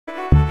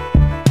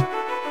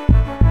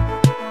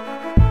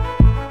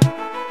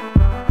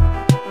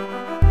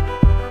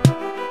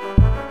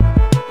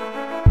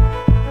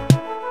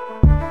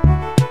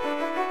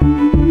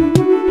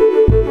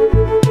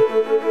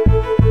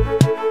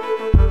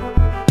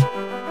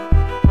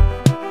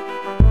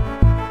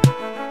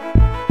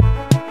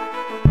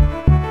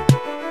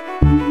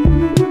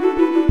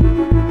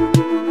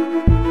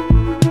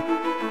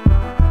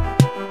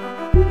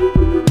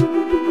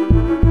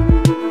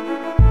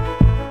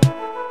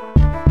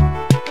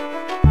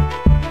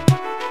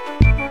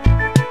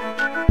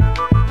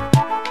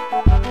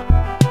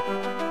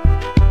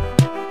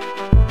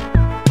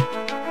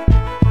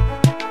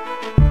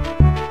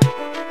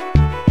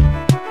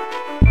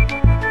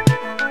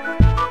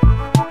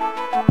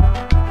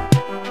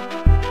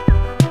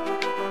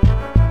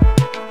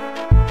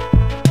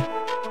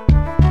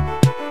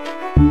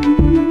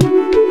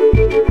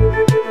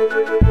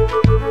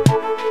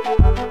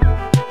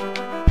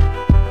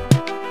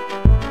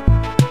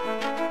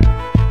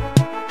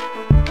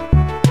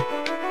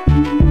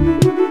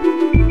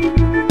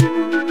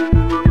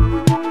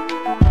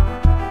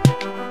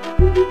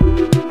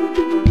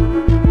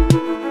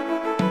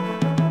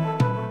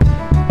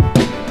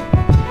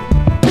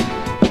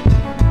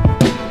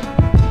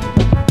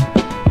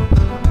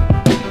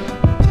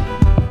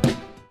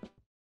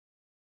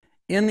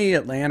in the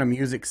Atlanta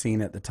music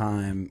scene at the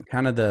time,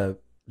 kind of the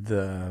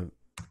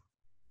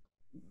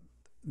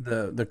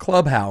the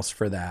clubhouse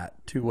for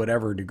that, to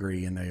whatever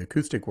degree in the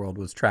acoustic world,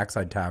 was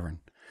Trackside Tavern.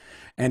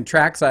 And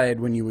Trackside,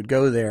 when you would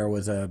go there,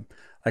 was a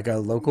like a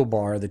local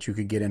bar that you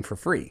could get in for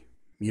free.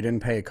 You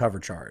didn't pay a cover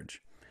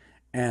charge.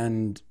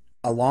 And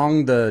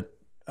along the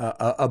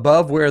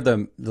above where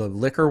the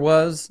liquor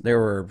was, there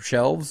were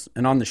shelves,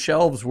 and on the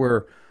shelves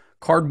were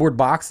cardboard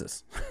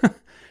boxes.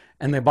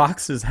 And the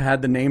boxes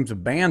had the names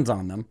of bands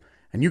on them,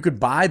 and you could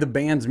buy the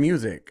band's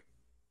music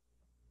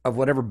of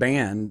whatever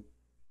band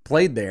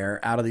played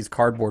there out of these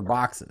cardboard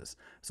boxes.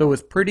 So it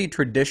was pretty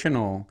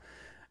traditional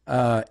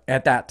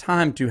at that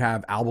time to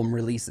have album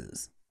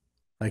releases.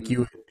 Like you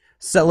would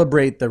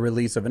celebrate the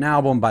release of an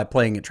album by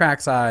playing at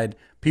Trackside.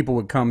 People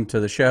would come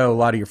to the show. A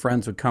lot of your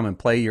friends would come and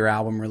play your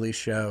album release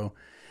show.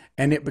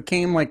 And it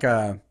became like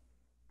a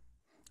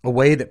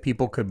way that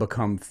people could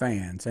become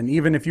fans. And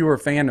even if you were a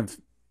fan of,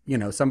 you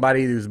know,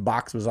 somebody whose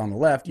box was on the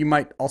left, you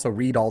might also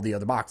read all the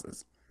other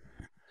boxes.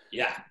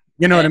 Yeah.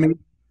 You know what I mean?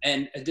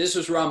 And this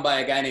was run by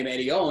a guy named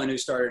Eddie Owen, who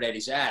started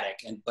Eddie's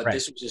Attic. But Right.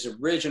 this was his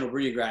original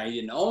breeding ground. He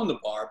didn't own the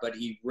bar, but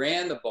he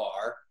ran the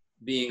bar,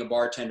 being a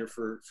bartender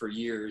for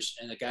years.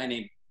 And a guy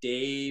named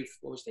Dave,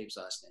 what was Dave's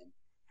last name?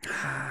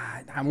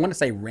 I want to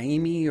say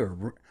Ramey,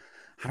 or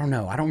I don't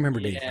know. I don't remember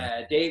Dave.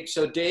 Yeah, Dave.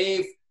 So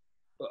Dave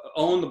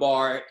owned the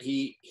bar.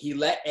 He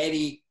let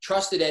Eddie,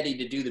 trusted Eddie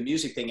to do the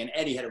music thing, and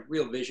Eddie had a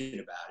real vision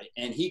about it.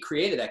 And he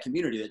created that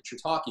community that you're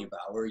talking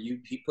about, where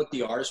he put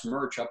the artist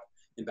merch up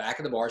in back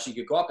of the bar so you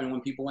could go up, and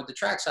when people went to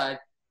Trackside,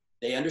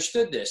 they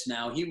understood this.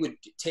 Now, he would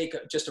take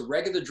just a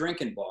regular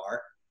drinking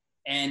bar,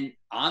 and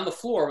on the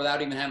floor,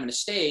 without even having a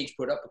stage,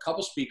 put up a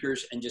couple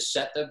speakers and just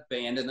set the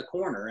band in the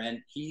corner. And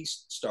he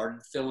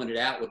started filling it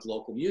out with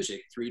local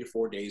music 3 to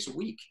 4 days a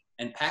week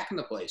and packing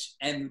the place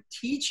and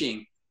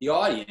teaching the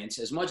audience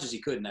as much as he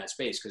could in that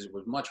space, because it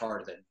was much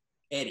harder than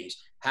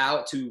Eddie's,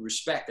 how to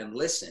respect and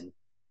listen,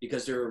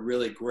 because there were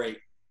really great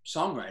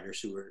songwriters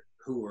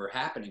who were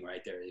happening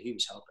right there that he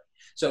was helping.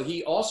 So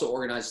he also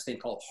organized this thing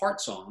called Heart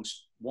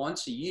Songs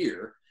once a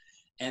year.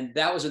 And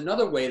that was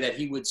another way that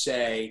he would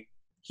say,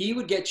 he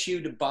would get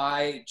you to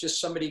buy, just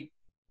somebody,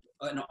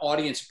 an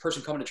audience, a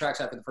person coming to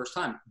Trackside for the first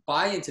time,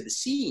 buy into the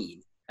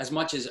scene as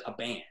much as a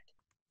band.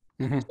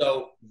 Mm-hmm.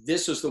 So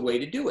this was the way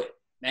to do it.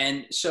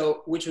 And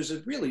so, which was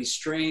a really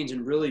strange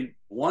and really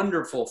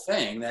wonderful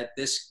thing that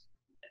this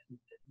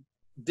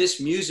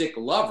music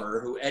lover,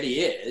 who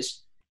Eddie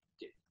is,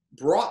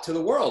 brought to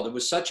the world. It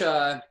was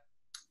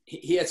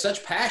he had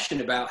such passion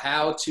about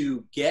how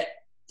to get,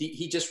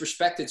 he just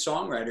respected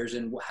songwriters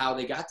and how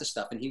they got the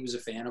stuff. And he was a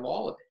fan of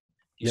all of it.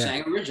 He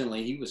sang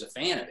originally, he was a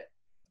fan of it.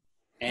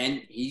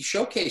 And he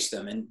showcased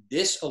them. And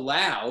this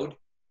allowed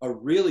a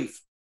really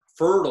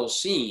fertile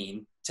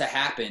scene to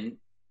happen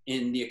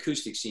in the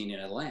acoustic scene in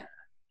Atlanta.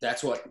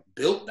 That's what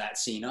built that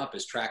scene up,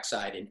 as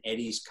Trackside and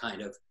Eddie's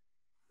kind of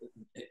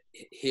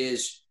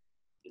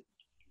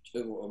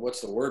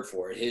what's the word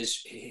for it?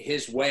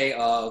 His way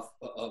of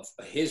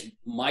his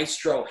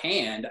maestro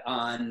hand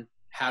on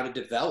how to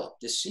develop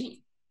this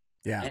scene.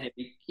 Yeah. And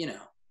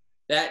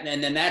that,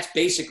 and then that's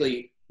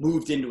basically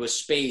moved into a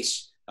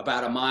space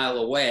about a mile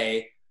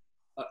away,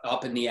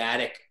 up in the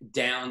attic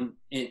down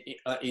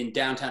in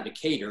downtown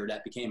Decatur,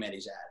 that became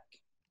Eddie's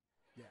Attic.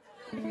 Yeah.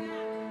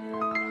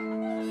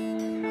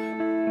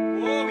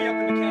 Whoa, we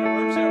opened the can of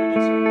worms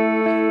there, sir.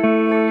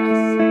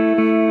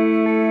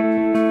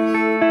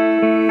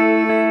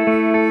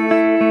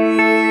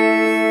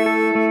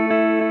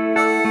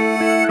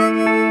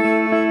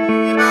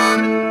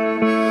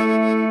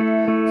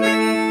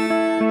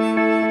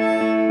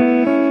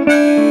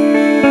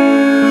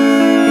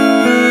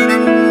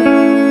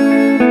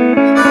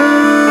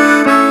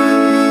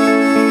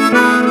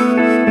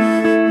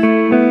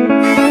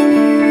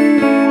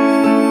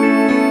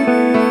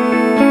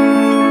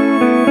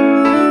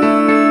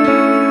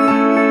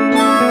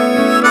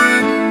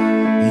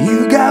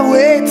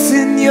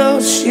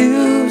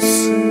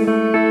 Shoes,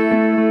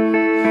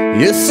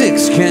 your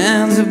 6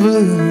 cans of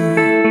blue.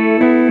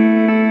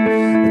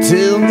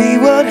 Tell me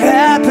what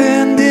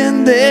happened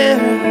in there.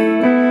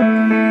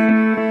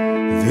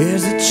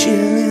 There's a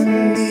chill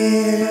in the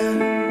air.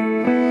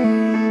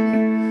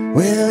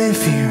 Well,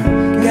 if you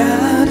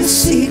got a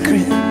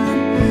secret,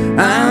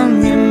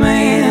 I'm your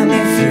man.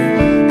 If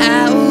you're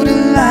out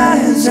of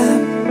lies,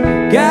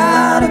 I've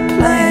got a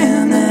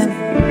plan. And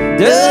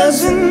it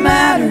doesn't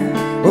matter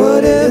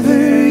whatever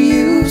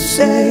you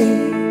say,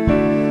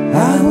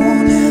 I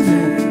won't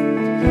ever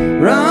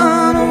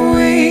run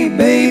away,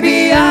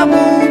 baby, I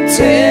won't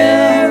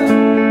tell.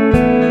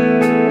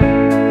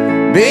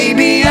 Baby,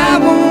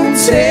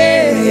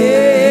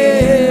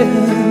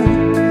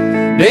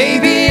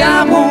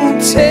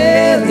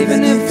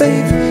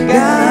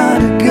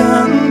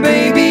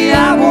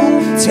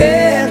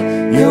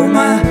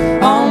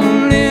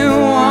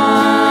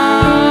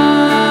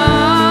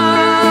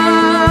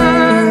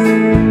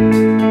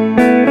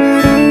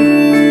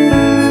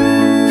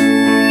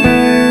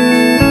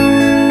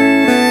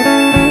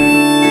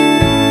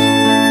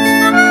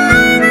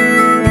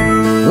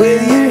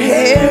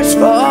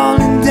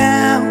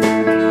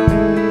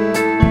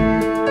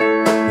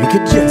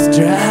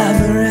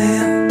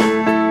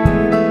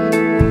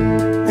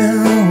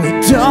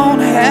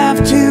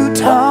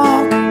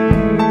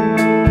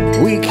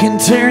 can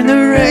turn the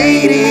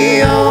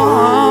radio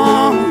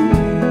on.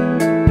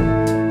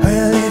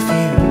 Well, if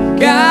you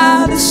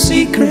got a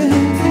secret,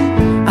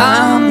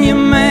 I'm your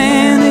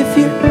man. If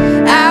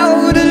you're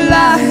out of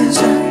lies,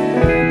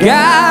 I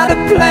got a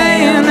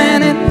plan,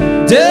 and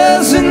it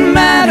doesn't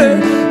matter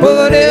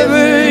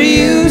whatever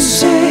you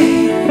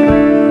say.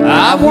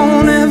 I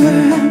won't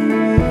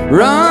ever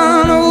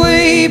run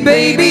away,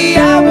 baby.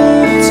 I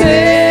won't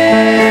tell.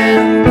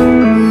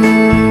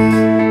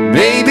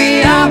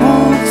 Baby, I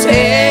won't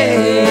tell.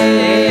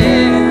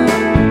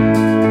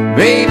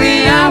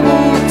 Baby, I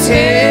won't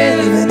tell.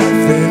 Even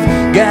if they've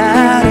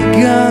got a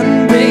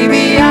gun,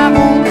 baby, I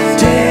won't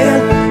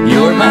tell.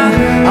 You're my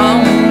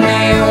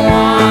only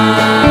one.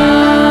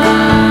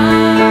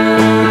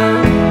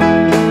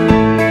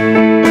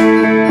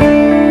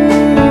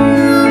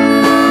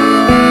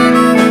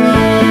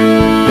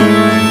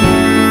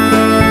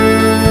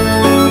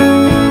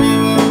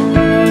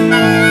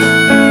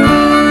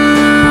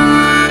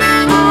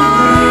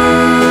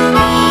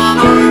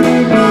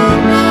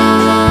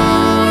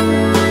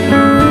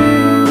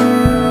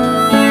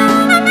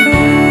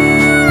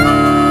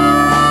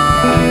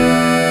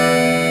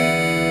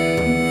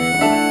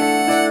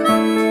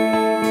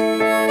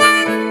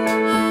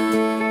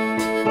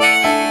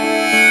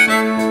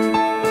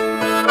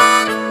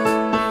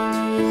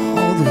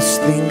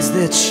 Things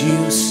that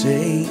you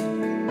say,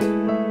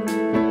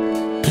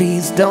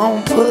 please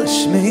don't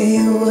push me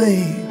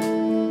away.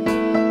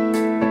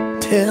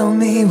 Tell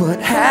me what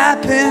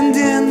happened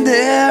in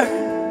there.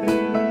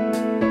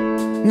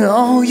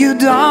 No, you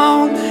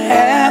don't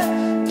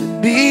have to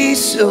be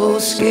so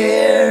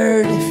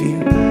scared. If you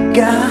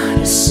got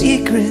a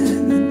secret,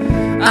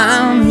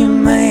 I'm your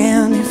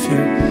man. If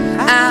you're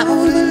out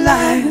of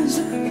lies,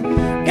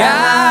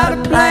 got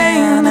a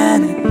plan,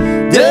 and it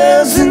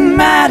doesn't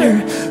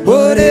matter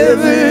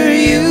whatever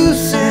you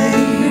say.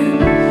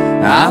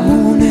 I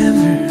won't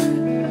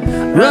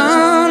ever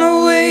run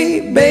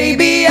away,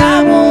 baby.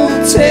 I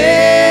won't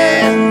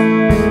tell.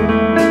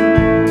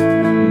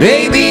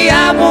 Baby,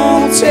 I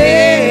won't tell.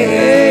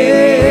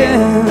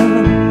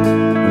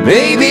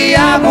 Baby,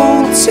 I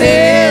won't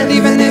tell.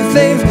 Even if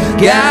they've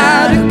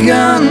got a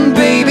gun,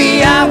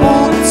 baby, I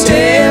won't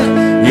tell.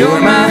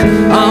 You're my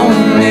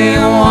only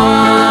one.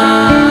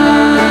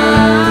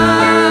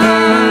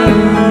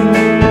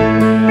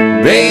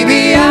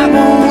 Baby, I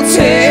won't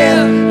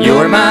tell.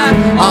 You're my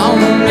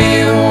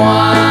only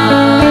one.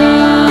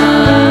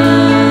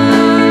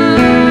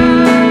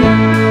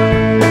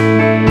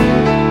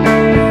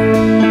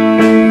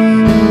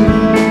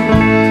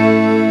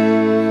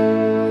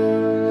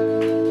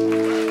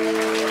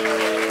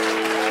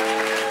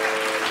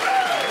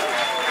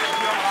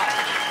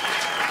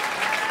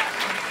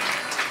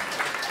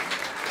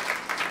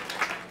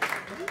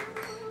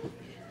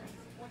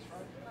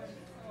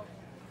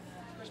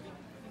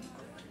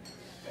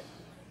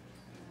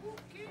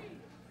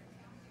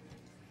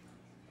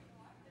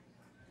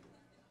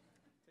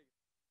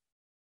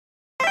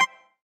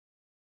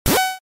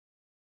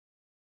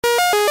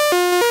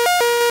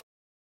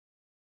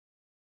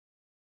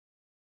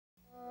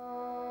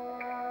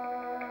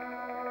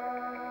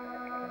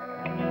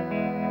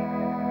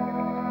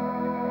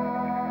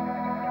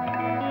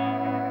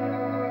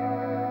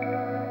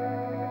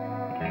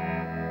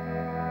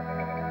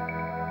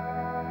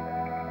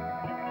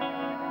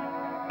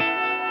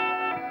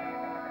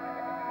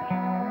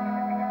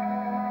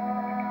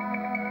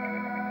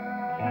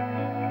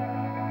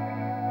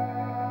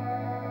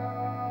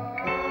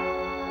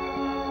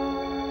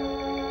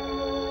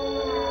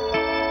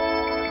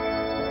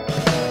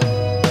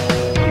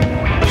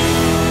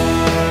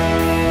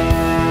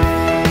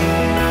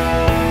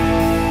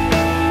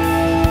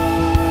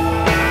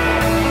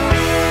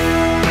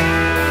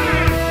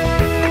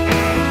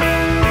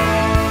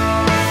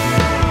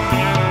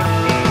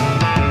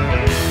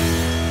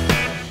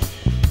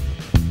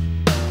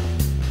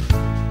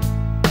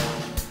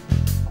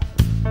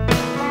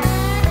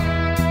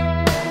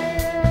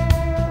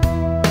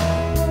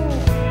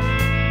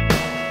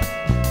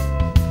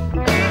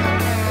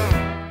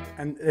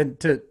 And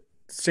to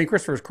St.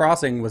 Christopher's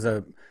Crossing was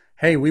a,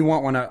 hey, we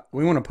want to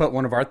put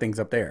one of our things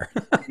up there.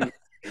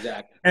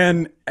 Exactly.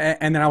 And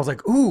then I was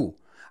like, ooh,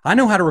 I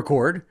know how to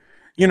record.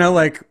 You know,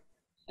 like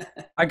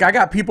I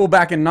got people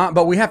back in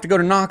but we have to go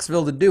to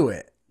Knoxville to do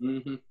it.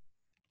 Mm-hmm.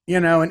 You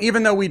know, and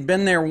even though we'd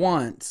been there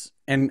once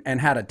and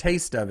had a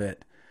taste of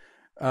it,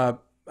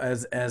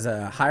 as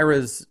a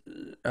high-res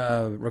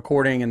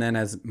recording, and then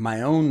as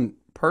my own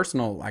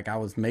personal, like I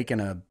was making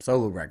a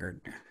solo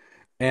record.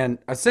 And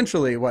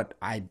essentially what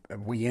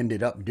we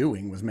ended up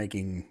doing was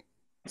making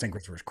St.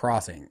 Christopher's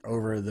Crossing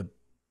over the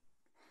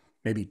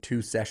maybe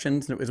 2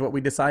 sessions is what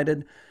we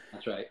decided.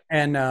 That's right.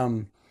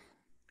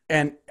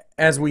 And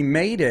as we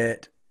made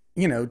it,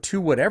 you know, to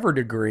whatever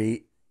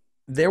degree,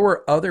 there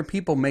were other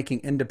people making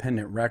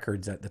independent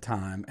records at the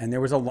time, and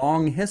there was a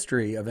long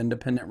history of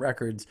independent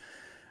records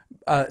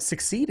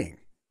succeeding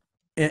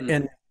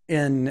in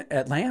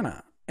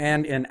Atlanta.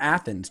 and in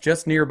Athens,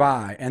 just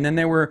nearby. And then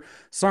there were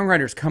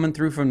songwriters coming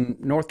through from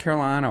North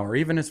Carolina or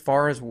even as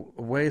far as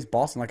away as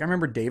Boston. Like I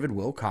remember David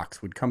Wilcox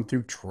would come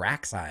through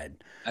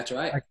Trackside That's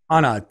right. like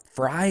on a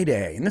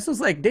Friday. And this was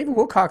like David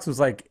Wilcox was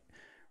like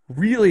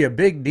really a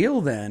big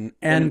deal then.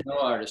 And No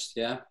artist,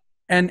 yeah.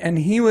 and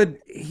he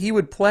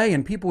would play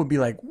and people would be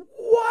like,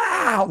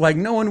 "Wow!" Like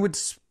no one would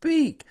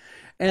speak.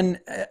 And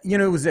you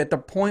know, it was at the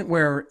point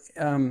where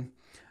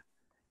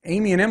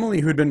Amy and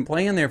Emily, who'd been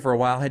playing there for a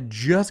while, had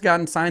just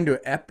gotten signed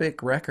to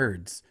Epic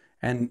Records,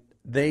 and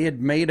they had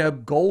made a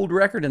gold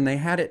record, and they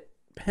had it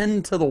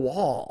pinned to the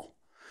wall.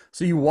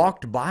 So you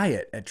walked by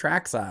it at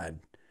Trackside.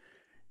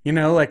 You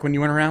know, like when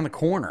you went around the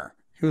corner,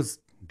 it was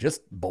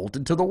just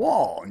bolted to the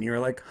wall, and you were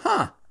like,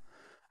 "Huh,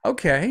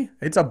 okay."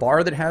 It's a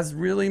bar that has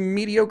really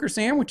mediocre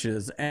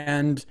sandwiches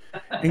and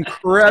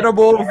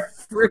incredible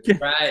freaking,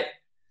 Right.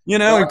 you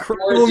know,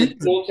 incredible And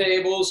pool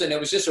tables, and it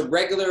was just a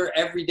regular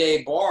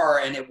everyday bar,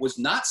 and it was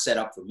not set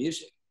up for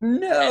music.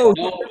 No,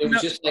 It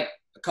was just like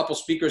a couple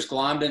speakers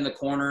glommed in the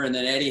corner, and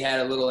then Eddie had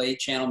a little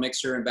 8-channel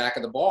mixer in back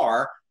of the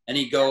bar, and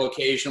he'd go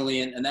occasionally,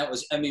 and that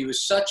was, I mean, it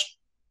was such,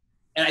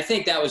 and I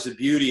think that was the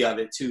beauty of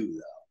it too,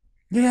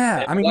 though.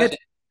 yeah. I mean, wasn't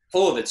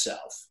full of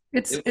itself.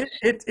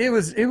 it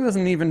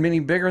wasn't even any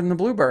bigger than the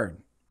Bluebird,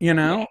 you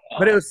know,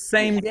 but it was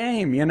same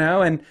game, you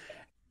know,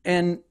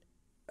 and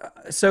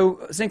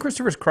so St.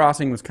 Christopher's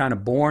Crossing was kind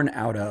of born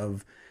out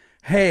of,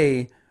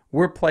 hey,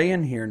 we're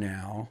playing here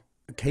now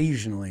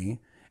occasionally,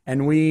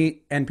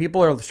 and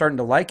people are starting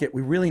to like it.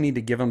 We really need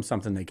to give them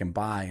something they can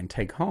buy and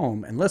take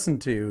home and listen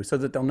to, so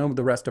that they'll know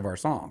the rest of our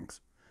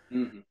songs.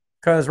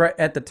 Because right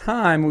at the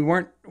time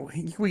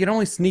we could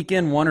only sneak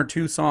in 1 or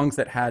 2 songs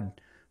that had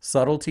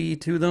subtlety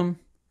to them.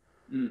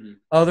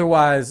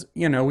 Otherwise,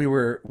 you know,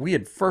 we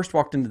had first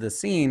walked into the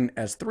scene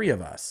as 3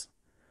 of us,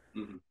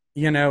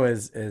 you know,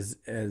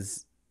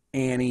 as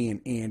Annie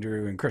and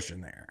Andrew and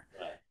Christian there.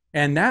 Right.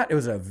 And it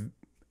was a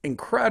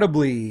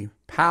incredibly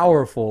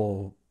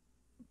powerful,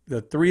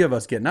 the 3 of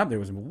us getting up there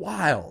was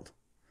wild.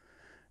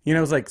 You know,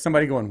 it was like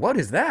somebody going, "What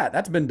is that?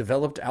 That's been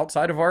developed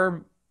outside of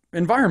our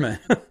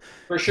environment."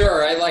 For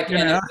sure. I like, and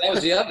Yeah. that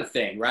was the other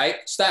thing, right?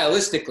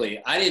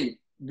 Stylistically, I didn't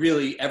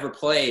really ever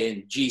play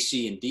in G,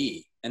 C, and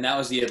D. And that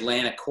was the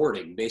Atlanta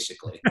chording,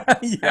 basically.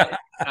 Yeah.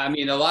 I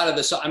mean, a lot of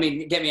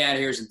Get Me Out of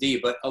Here is in D,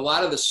 but a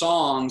lot of the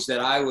songs that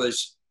I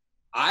was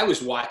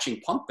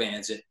watching punk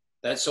bands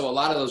so a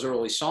lot of those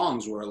early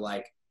songs were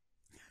like,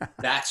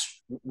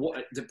 that's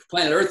what the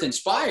Planet Earth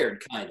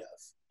inspired, kind of,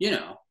 you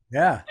know.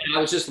 Yeah. And I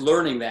was just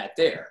learning that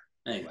there.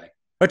 Anyway.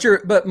 But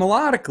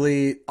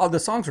melodically, all the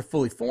songs are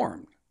fully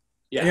formed.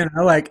 Yeah. You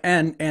know, like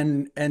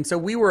and so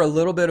we were a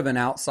little bit of an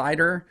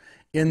outsider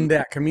in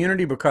that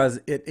community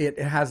because it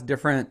has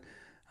different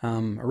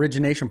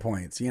origination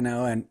points, you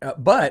know, and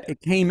but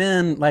it came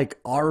in like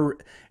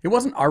it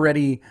wasn't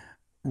already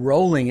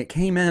rolling. It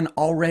came in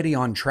already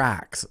on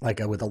tracks, like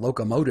with a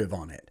locomotive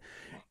on it.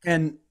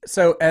 And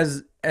so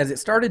as it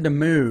started to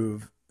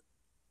move,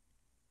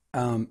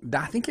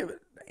 I think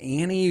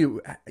Annie,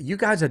 you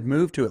guys had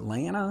moved to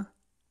Atlanta.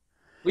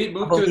 We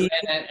moved to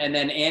Atlanta, and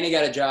then Annie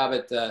got a job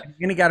at the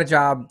Annie got a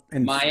job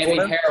in Miami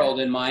Florida? Herald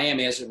in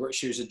Miami.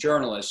 She was a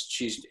journalist.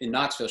 She's in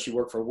Knoxville. She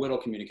worked for Whittle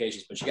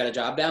Communications, but she got a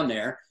job down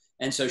there.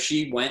 And so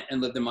she went and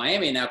lived in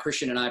Miami. And now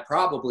Christian and I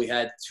probably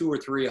had 2 or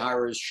 3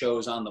 Hi-Rez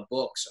shows on the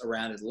books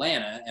around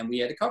Atlanta, and we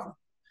had to cover them.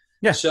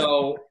 Yeah.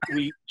 So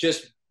we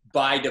just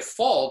by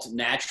default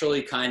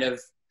naturally kind of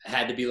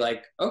had to be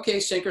like, okay,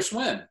 sink or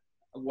swim.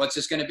 What's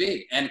this going to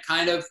be? And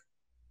kind of,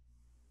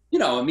 you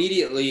know,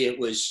 immediately it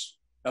was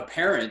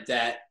apparent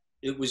that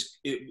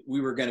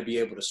we were going to be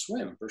able to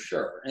swim for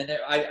sure. And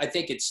I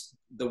think it's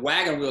the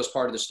wagon wheels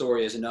part of the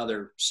story is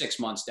another 6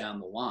 months down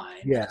the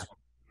line. Yeah. That's when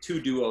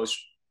 2 duos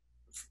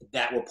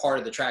that were part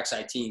of the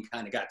Trackside team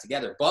kind of got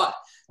together. But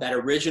that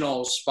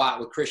original spot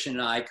with Christian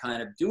and I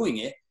kind of doing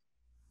it,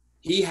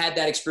 he had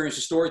that experience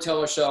as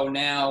storyteller. So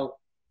now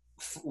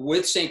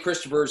with St.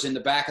 Christopher's in the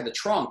back of the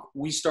trunk,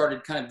 we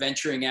started kind of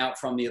venturing out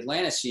from the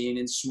Atlanta scene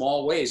in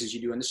small ways as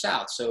you do in the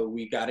South. So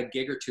we got a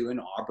gig or 2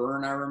 in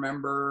Auburn, I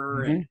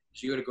remember, and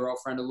she had a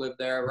girlfriend who lived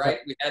there, right?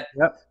 We had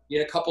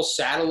a couple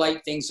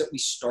satellite things that we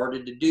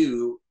started to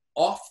do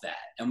off that,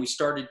 and we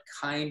started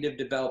kind of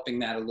developing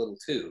that a little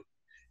too.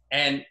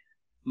 And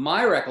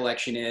my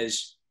recollection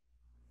is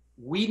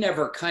we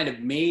never kind of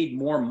made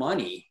more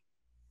money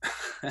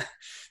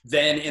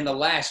than in the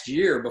last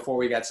year before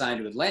we got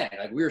signed to Atlanta.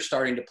 Like we were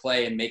starting to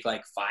play and make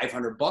like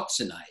 $500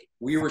 a night.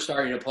 We were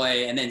starting to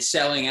play and then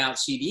selling out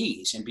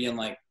CDs and being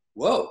like,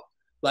 whoa,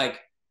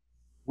 like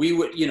we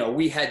would, you know,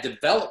 we had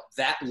developed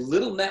that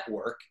little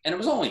network, and it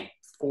was only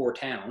 4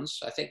 towns.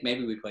 I think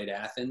maybe we played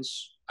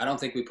Athens. I don't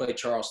think we played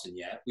Charleston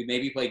yet. We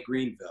maybe played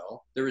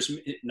Greenville. There was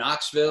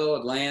Knoxville,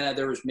 Atlanta.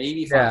 There was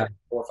maybe 4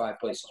 or 5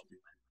 places we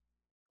went.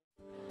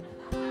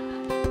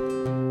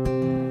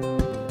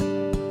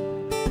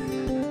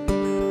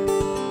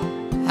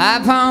 I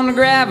pound the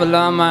gravel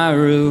on my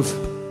roof,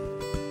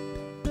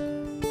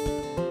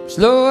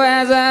 slow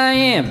as I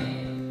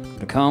am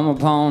to come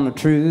upon the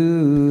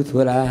truth,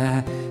 what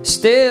I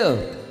still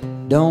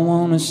don't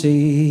want to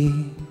see.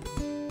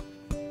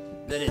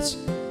 that it's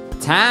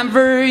time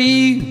for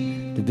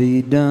you to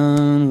be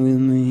done with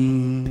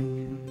me.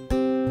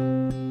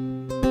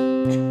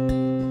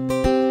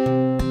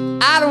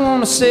 I don't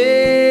want to say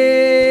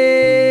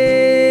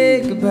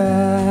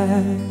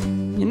goodbye.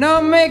 You know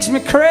it makes me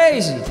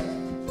crazy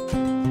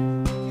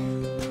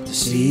to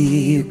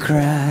see you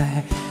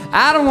cry.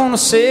 I don't want to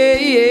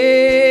say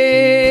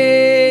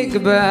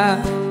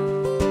goodbye.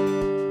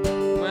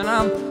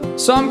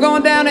 So I'm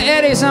going down to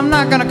Eddie's, I'm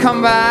not gonna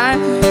come by.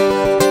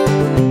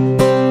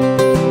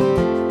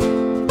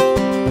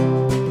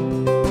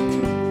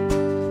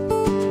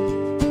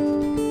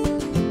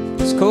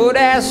 It's cold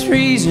as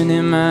freezing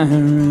in my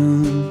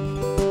room.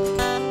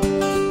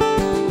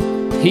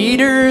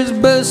 Heater's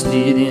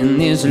busted in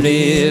this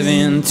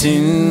living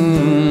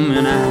tomb,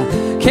 and I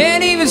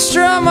can't even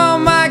strum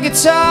on my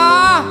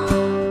guitar,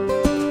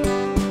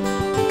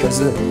 'cause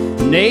the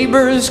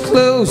neighbor's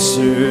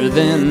closer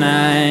than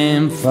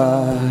I'm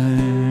far.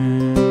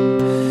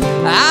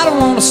 I don't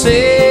want to say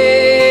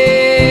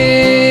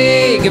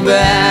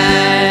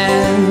goodbye.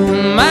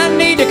 Might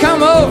need to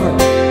come over,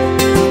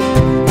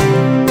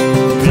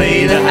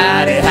 play the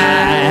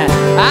hidey-high.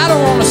 I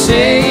don't want to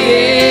say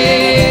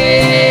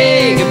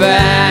goodbye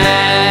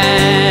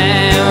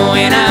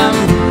when I'm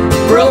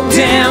broke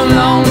down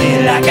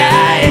lonely like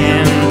I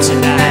am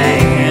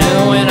tonight.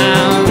 When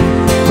I'm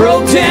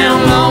broke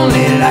down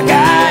lonely like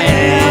I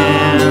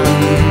am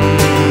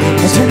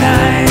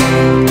tonight.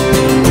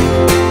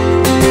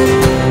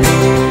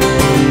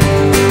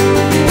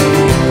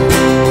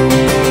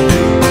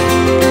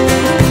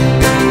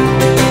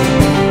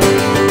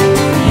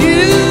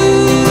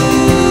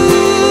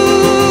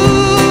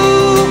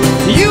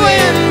 You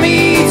and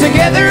me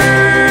together,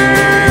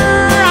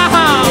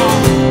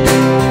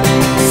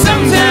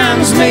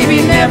 sometimes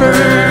maybe never.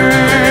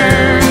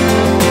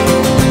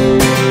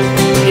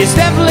 It's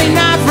definitely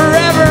not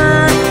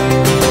forever,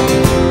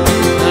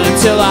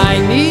 until I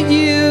need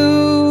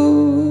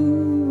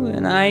you,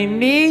 and I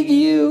need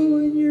you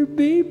and your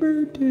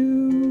baby too.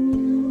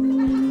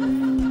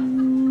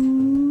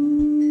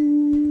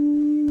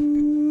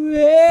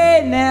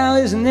 Hey, now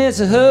isn't this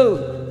a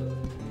hoot?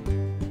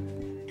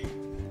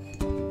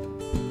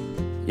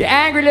 Your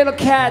angry little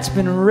cat's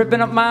been ripping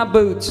up my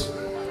boots.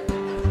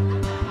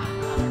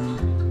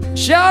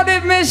 Sure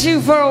did miss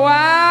you for a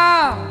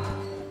while,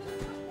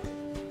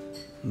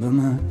 but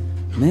my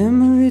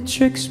memory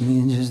tricks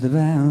me just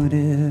about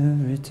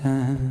every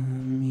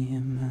time. Yeah,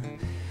 my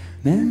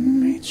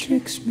memory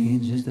tricks me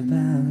just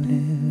about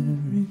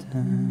every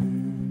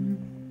time.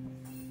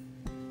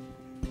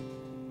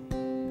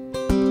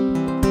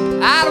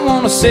 I don't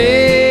want to say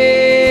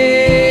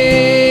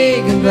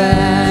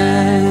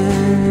goodbye.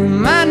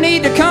 Might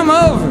need to come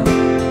over,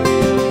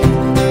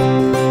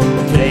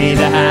 play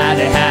the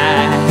hidey-high.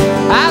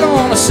 I don't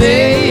want to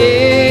say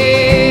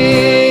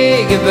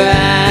goodbye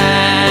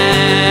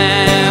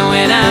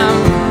when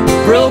I'm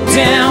broke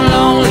down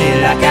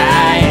lonely like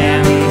I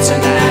am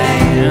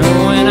tonight.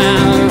 When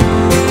I'm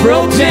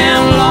broke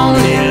down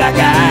lonely like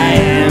I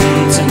am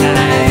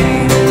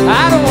tonight.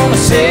 I don't want to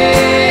say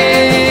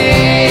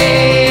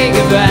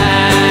goodbye.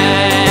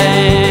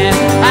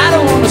 I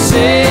don't want to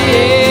say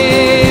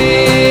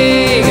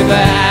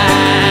goodbye.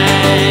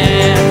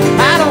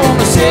 I don't want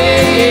to say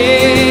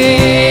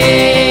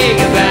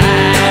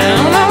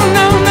goodbye. No,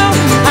 no, no,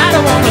 I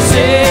don't want to say.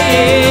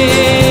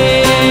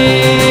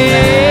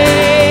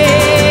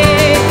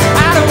 I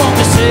don't want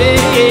to say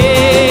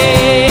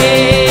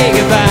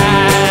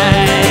goodbye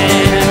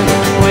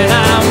when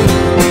I'm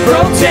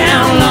broke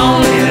down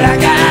lonely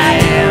like I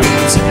am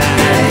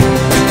tonight.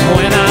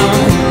 When I'm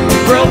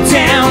broke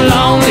down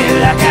lonely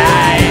like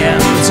I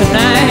am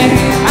tonight.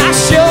 I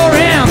sure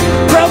am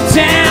broke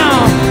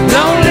down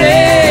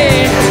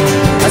lonely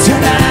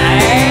tonight.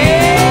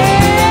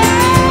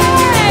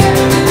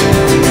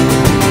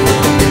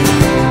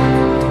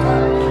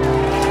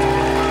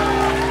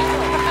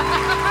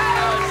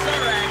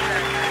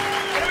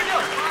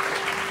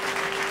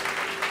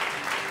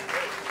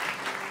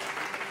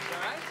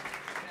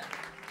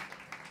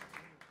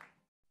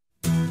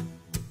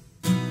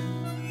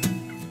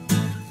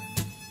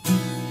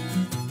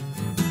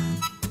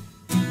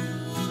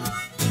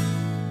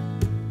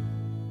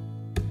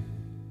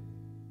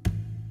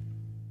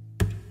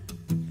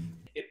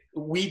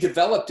 We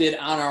developed it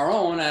on our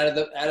own out of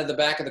the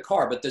back of the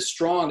car. But the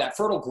strong, that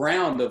fertile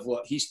ground of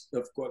what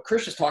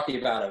Chris is talking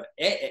about, of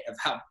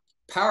how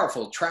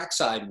powerful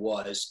Trackside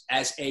was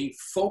as a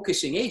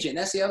focusing agent. And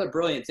that's the other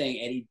brilliant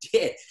thing Eddie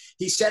did.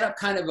 He set up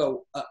kind of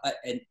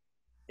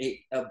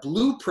a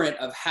blueprint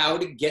of how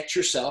to get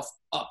yourself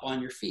up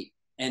on your feet.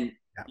 And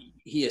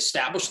he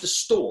established a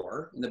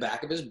store in the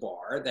back of his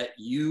bar that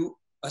you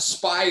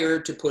aspire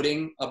to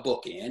putting a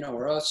book in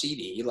or a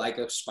CD, like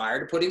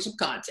aspire to putting some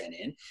content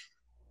in.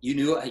 You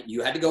knew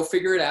you had to go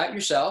figure it out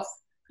yourself.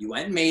 You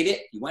went and made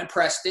it. You went and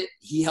pressed it.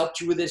 He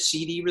helped you with a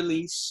CD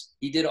release.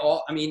 He did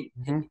all, I mean,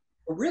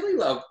 really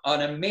love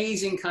an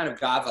amazing kind of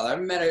godfather.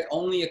 I've met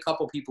only a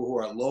couple people who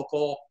are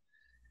local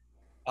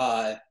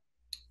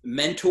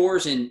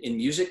mentors in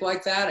music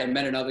like that. I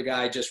met another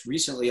guy just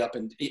recently up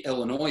in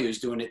Illinois who's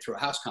doing it through a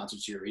house concert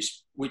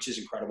series, which is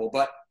incredible.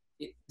 But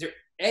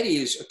Eddie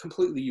is a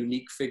completely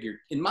unique figure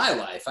in my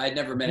life. I had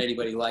never met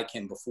anybody like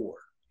him before.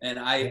 And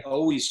I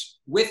always,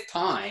 with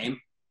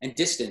time and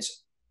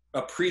distance,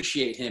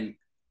 appreciate him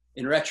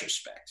in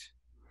retrospect.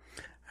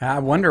 I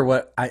wonder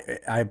what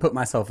I put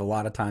myself a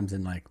lot of times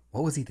in, like,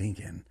 what was he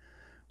thinking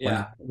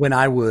Yeah. when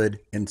I would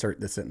insert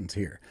the sentence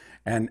here?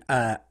 And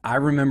I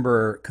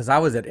remember, because I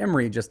was at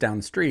Emory just down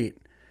the street,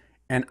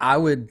 and I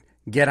would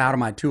get out of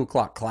my 2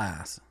 o'clock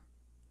class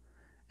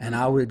and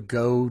I would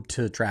go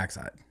to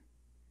Trackside.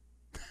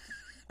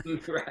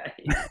 Right.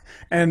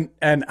 And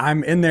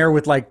I'm in there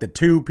with like the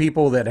two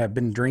people that have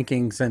been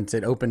drinking since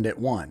it opened at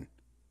 1,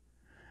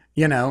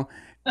 you know,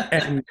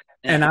 and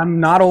and I'm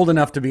not old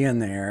enough to be in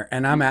there,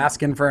 and I'm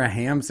asking for a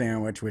ham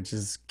sandwich, which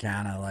is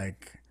kind of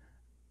like,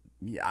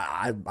 yeah,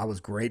 I was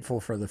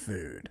grateful for the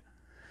food.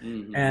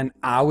 Mhm. And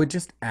I would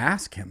just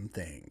ask him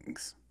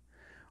things,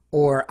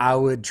 or I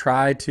would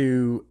try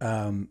to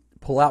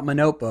pull out my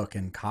notebook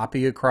and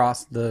copy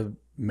across the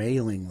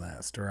mailing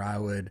list, or I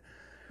would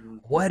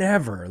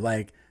whatever,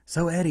 like,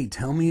 so Eddie,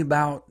 tell me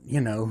about,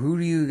 who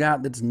do you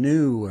got that's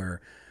new,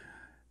 or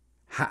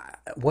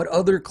what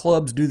other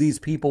clubs do these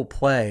people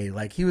play?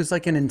 Like, he was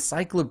like an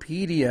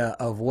encyclopedia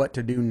of what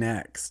to do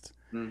next,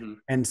 Mhm.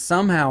 and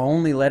somehow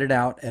only let it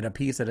out at a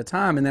piece at a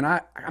time. And then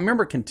I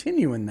remember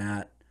continuing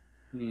that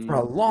for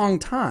a long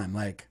time.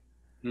 Like,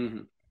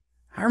 Mhm.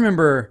 I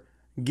remember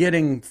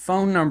getting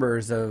phone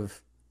numbers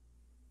of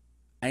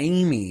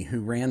Amy,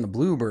 who ran the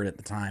Bluebird at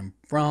the time,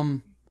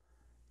 from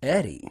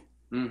Eddie,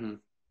 Mhm.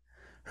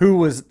 who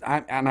was,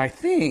 and I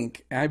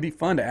think it'd be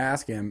fun to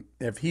ask him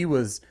if he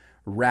was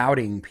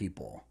routing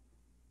people,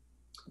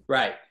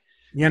 Right.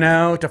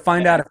 to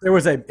find out if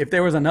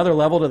there was another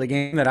level to the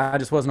game that I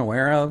just wasn't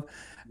aware of.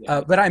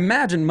 Yeah. But I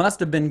imagine must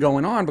have been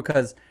going on,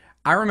 because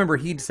I remember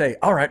he'd say,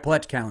 "All right,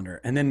 pledge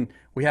calendar," and then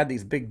we had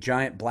these big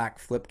giant black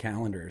flip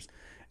calendars,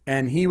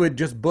 and he would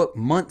just book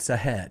months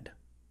ahead.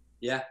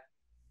 Yeah.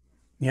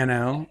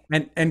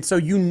 And so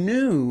you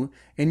knew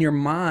in your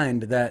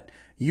mind that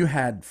you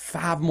had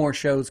 5 more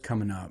shows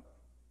coming up,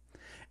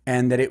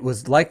 and that it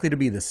was likely to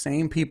be the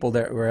same people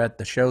that were at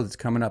the show that's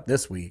coming up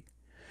this week.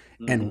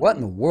 And Mhm. what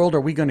in the world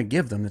are we going to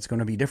give them that's going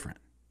to be different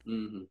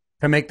Mhm.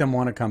 to make them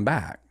want to come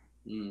back?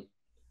 Mhm.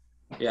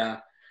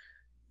 Yeah.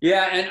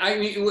 Yeah, and I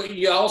mean, what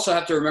you also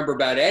have to remember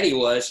about Eddie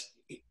was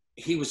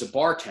he was a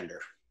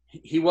bartender.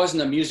 He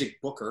wasn't a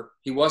music booker.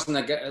 He wasn't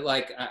a guy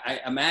like,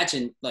 I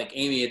imagine, like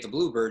Amy at the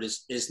Bluebird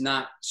is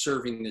not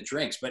serving the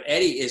drinks, but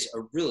Eddie is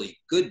a really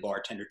good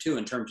bartender too,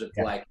 in terms of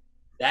Yeah. like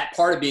that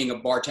part of being a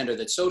bartender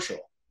that's social,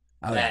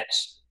 Oh, yeah.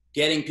 that's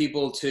getting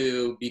people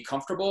to be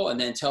comfortable and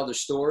then tell their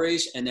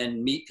stories and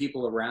then meet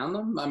people around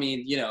them. I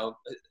mean,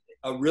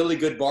 a really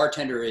good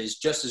bartender is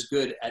just as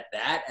good at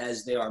that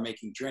as they are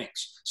making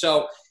drinks.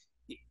 So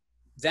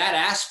that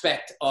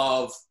aspect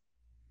of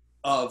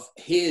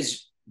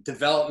his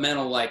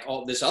developmental, like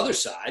all this other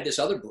side, this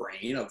other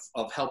brain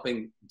of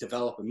helping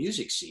develop a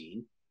music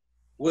scene,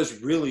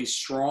 was really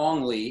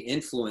strongly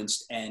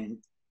influenced and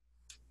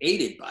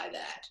aided by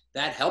that.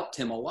 That helped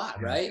him a lot,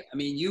 Yeah. right? I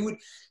mean, you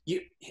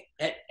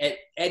at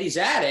Eddie's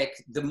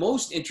Attic, the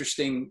most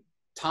interesting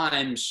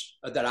times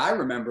that I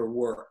remember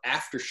were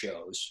after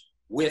shows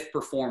with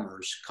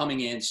performers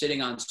coming in,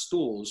 sitting on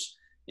stools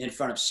in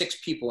front of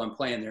 6 people and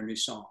playing their new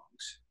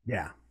songs.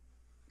 Yeah.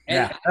 And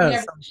Yeah. I've That was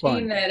never so fun.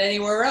 seen that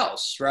anywhere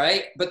else,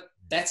 right? But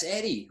that's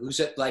Eddie, who's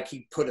like,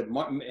 he put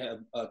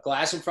a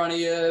glass in front of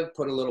you,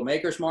 put a little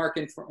maker's mark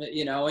in front,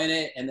 in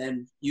it, and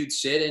then you'd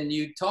sit and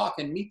you'd talk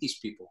and meet these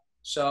people.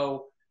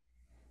 So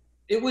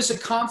it was a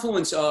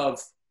confluence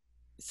of,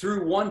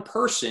 through one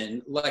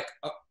person, like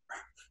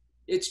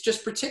it's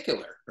just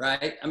particular,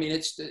 right? I mean,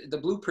 it's the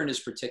blueprint is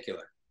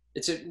particular.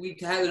 We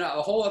had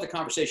a whole other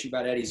conversation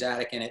about Eddie's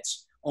Attic and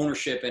its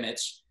ownership, and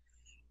its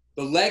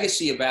the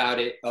legacy about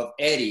it of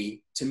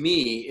Eddie, to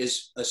me,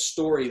 is a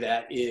story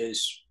that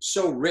is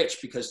so rich,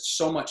 because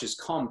so much has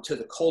come to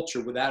the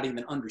culture without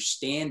even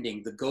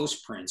understanding the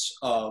ghost prints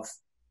of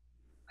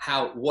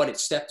what it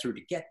stepped through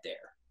to get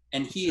there.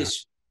 And he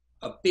is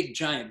a big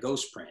giant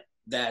ghost print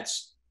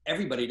that's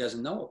everybody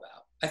doesn't know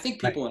about. I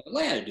think people in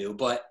Atlanta do,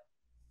 but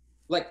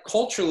like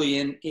culturally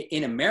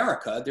in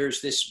America,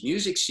 there's this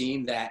music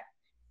scene that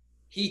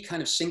he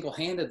kind of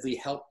single-handedly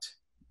helped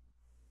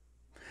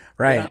get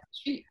Right. on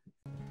his feet.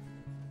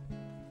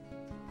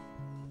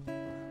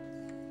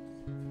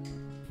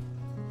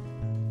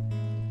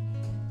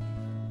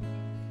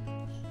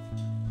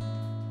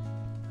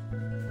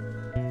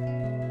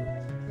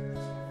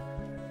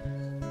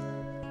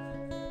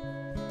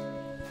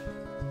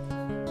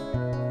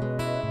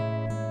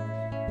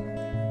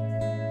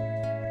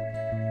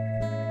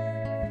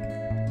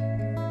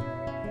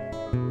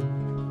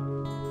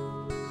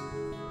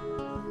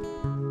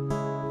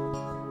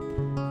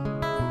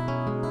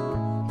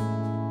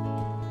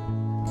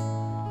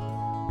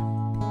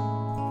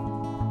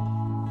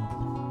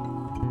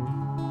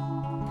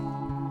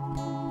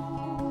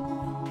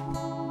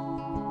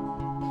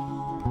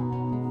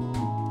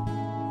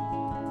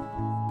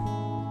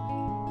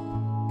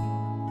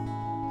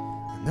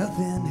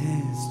 nothing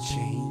has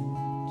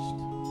changed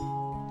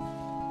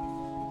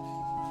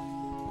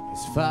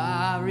as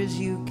far as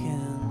you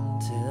can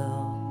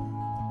tell.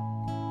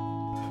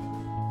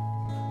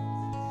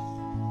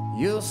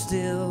 You're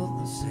still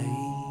the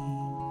same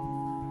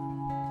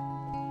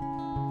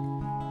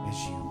as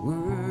you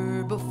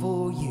were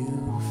before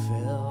you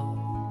fell.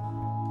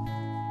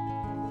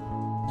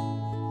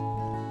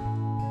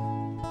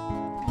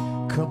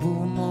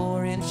 Couple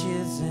more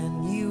inches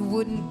and you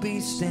wouldn't be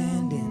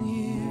standing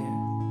here.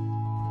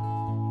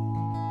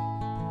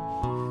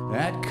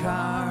 That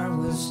car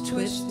was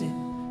twisted,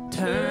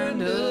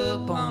 turned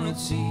up on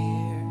its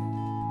ear.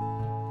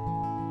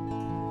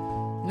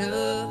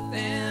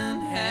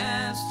 Nothing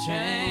has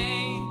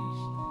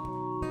changed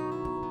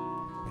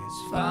as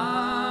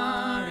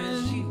far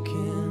as you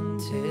can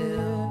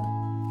tell.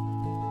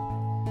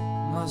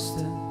 Must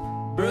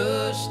have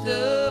brushed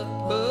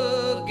up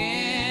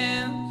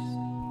against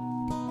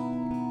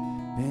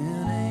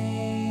an angel.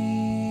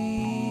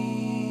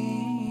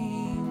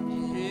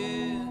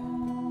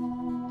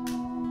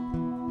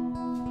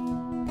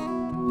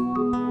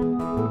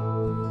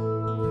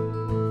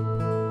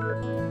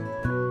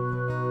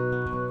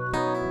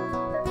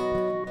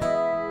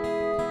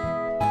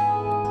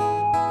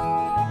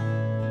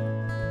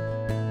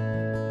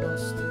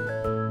 Must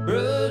have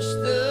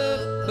brushed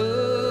up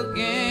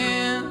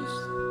against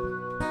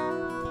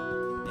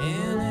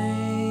an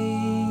angel.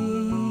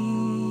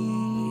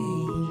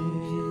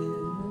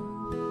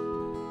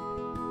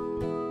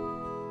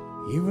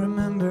 You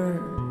remember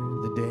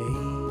the day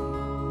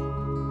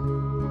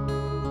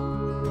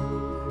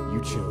you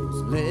chose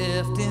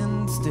left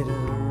instead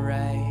of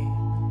right.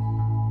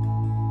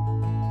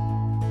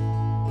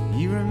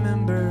 You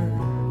remember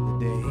the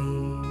day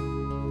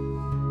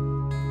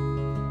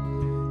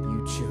you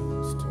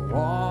chose to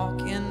walk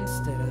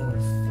instead of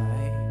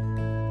fight.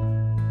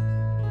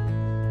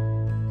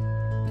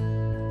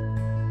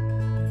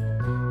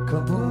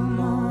 Couple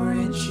more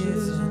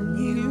inches and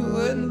you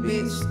wouldn't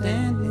be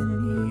standing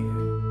here.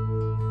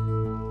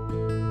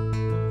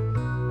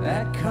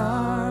 That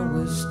car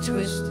was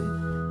twisted,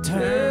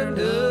 turned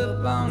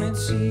up on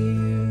its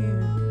ear.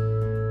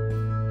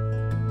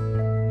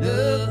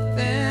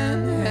 Nothing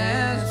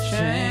has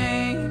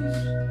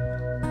changed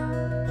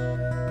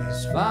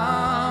as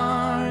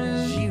far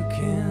as you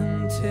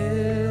can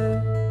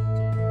tell.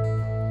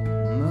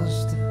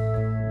 Must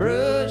have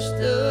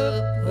brushed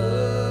up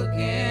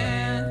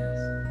against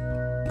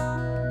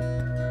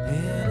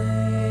an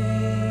angel.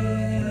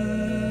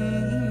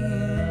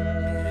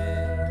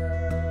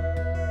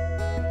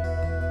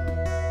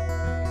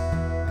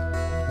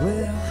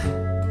 Well,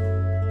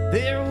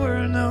 there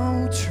were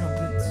no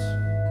trumpets,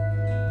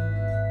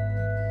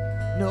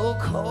 no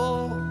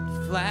cold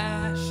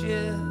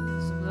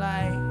flashes of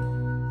light,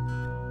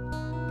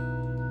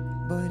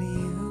 but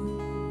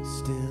you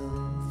still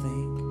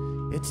think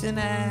it's an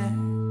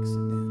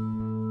accident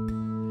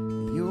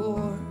that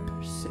you're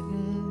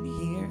sitting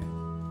here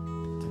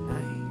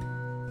tonight.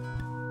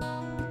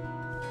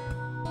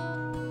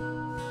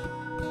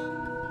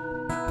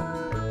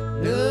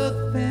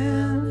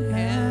 Nothing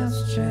has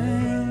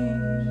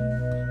changed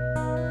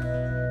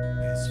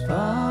as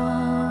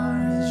far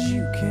as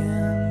you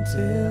can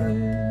tell.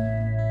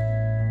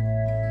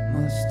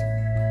 Must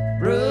have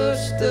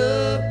brushed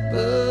up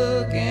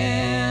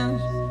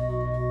against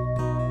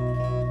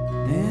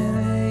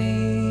an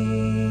angel.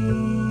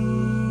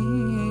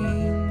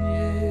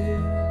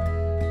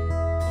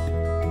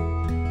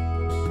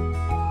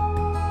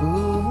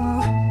 Ooh,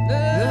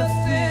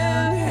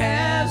 nothing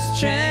has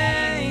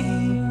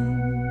changed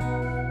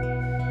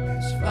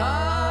as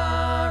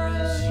far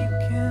as you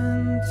can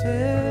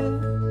tell.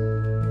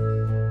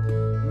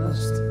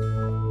 Must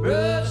have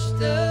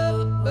brushed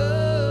up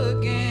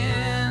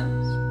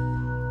against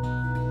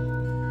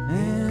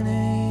an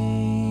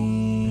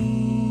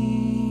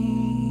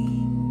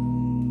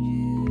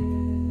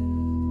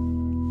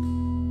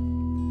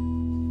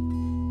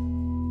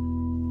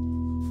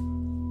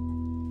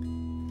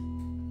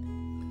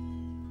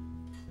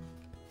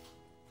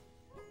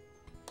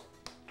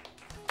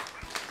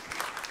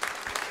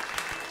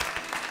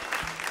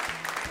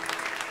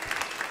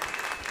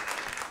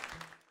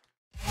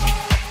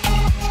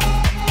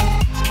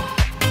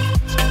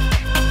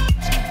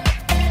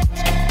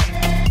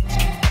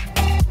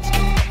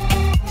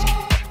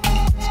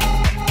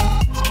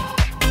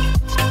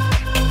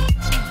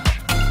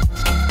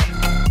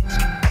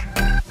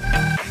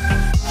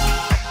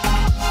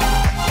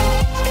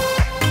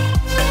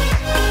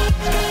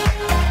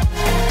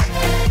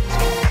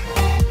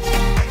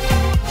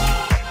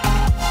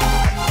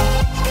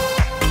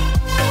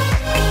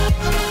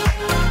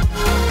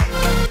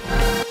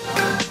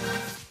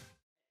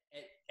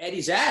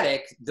Eddie's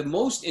Attic, the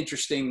most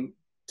interesting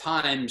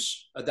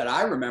times that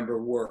I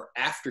remember were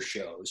after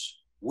shows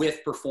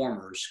with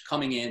performers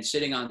coming in,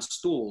 sitting on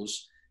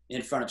stools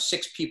in front of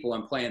 6 people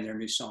and playing their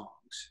new songs.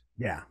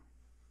 Yeah.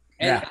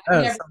 And Yeah, I've that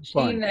was never so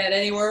fun. seen that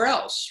anywhere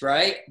else,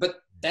 right? But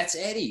that's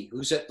Eddie,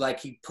 who's like,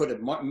 he put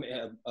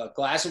a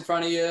glass in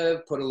front of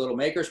you, put a little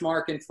maker's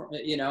mark in front,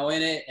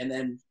 in it, and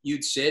then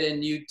you'd sit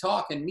and you'd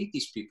talk and meet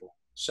these people.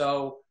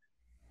 So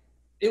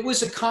it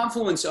was a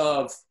confluence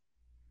of,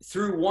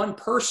 through one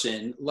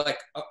person, like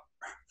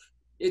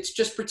it's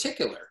just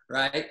particular,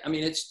 right? I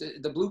mean, it's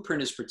the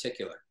blueprint is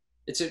particular.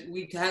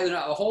 We had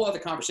a whole other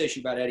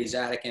conversation about Eddie's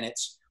Attic and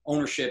its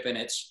ownership, and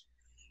its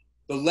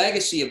the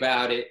legacy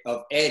about it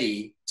of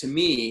Eddie, to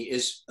me,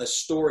 is a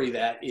story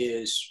that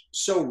is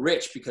so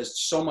rich because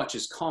so much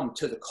has come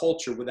to the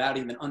culture without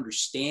even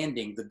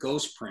understanding the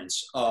ghost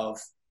prints of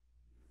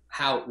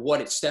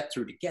what it stepped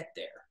through to get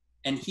there.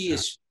 And he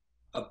is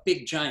a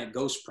big giant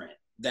ghost print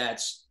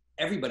that's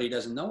everybody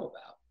doesn't know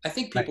about. I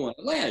think people in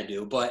Atlanta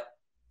do, but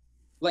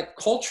like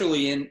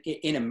culturally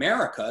in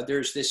America,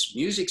 there's this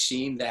music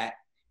scene that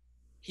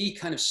he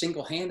kind of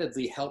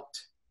single-handedly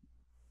helped.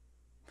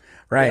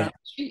 Right.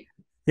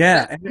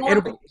 Yeah. And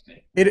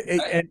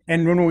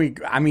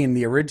when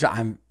the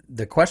original,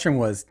 the question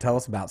was, tell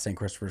us about St.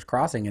 Christopher's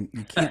Crossing. And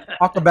you can't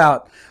talk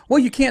about,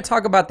 you can't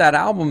talk about that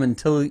album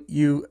until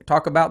you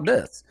talk about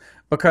this,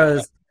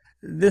 because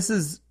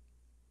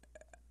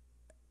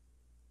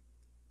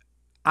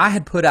I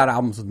had put out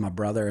albums with my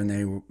brother,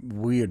 and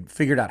we had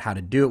figured out how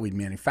to do it. We'd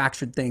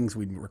manufactured things,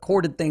 we'd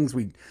recorded things,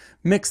 we'd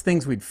mixed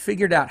things, we'd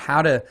figured out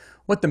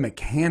what the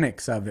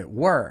mechanics of it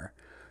were.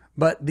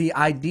 But the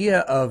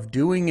idea of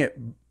doing it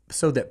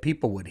so that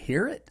people would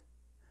hear it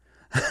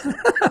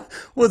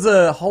was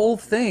a whole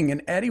thing.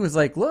 And Eddie was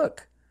like,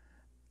 look,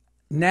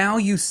 now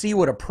you see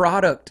what a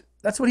product,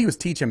 that's what he was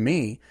teaching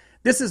me.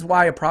 This is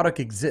why a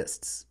product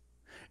exists.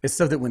 It's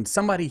so that when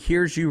somebody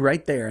hears you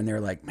right there and they're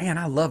like, man,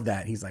 I love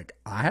that. He's like,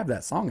 I have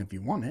that song if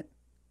you want it.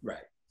 Right.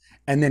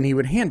 And then he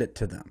would hand it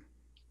to them.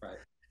 Right.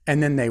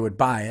 And then they would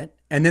buy it.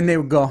 And then they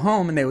would go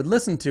home and they would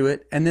listen to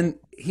it. And then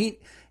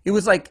it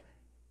was like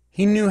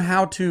he knew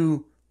how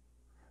to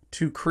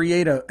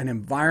create an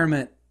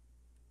environment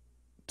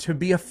to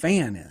be a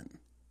fan in.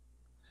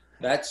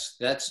 That's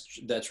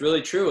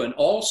really true. And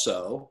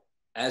also,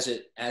 as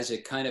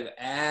it kind of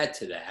add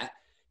to that,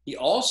 he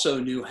also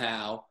knew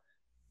how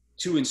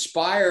to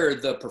inspire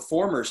the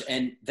performers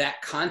and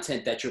that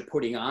content that you're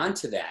putting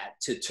onto that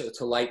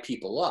to light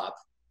people up,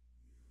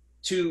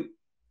 to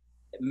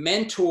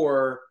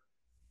mentor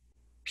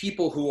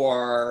people who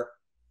are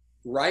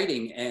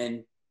writing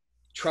and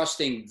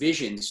trusting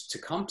visions to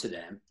come to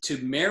them, to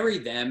marry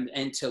them,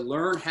 and to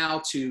learn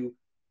how to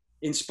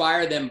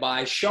inspire them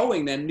by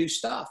showing them new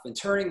stuff and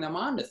turning them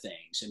on to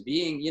things and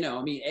being,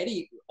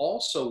 Eddie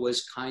also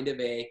was kind of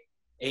a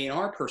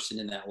A&R person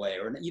in that way,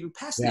 or even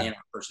past the A&R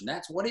person.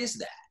 What is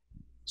that?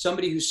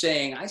 Somebody who's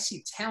saying, I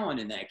see talent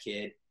in that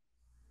kid.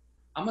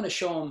 I'm going to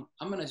show him,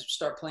 I'm going to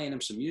start playing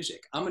him some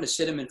music. I'm going to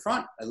sit him in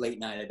front a late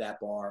night at that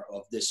bar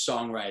of this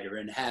songwriter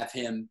and have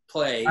him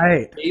play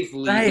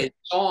his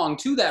song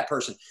to that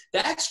person.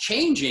 That's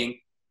changing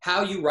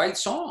how you write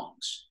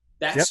songs.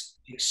 That's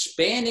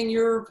expanding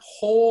your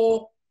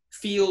whole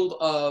field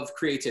of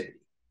creativity.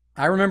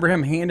 I remember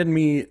him handing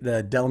me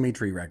the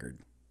Delamitri record.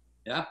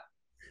 Yeah.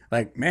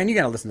 Like, man, you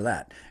got to listen to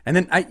that. And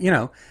then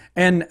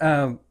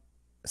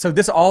so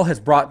this all has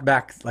brought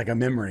back like a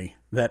memory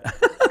that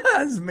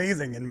is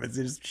amazing, and it's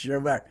just show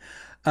back.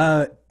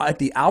 At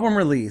the album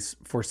release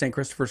for St.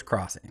 Christopher's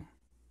Crossing,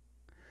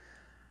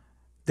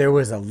 there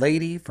was a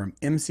lady from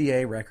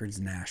MCA Records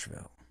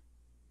Nashville.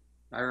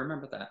 I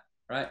remember that,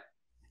 right?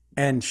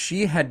 And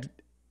she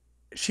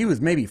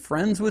was maybe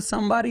friends with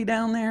somebody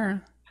down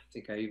there. I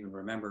think I even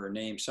remember her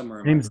name somewhere.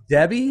 Her name's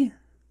Debbie.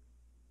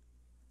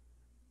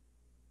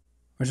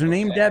 Was her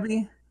name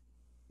Debbie?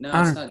 No,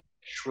 it's not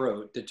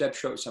Schroet. The Deb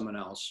Schroet, someone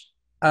else.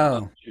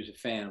 Oh, she was a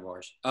fan of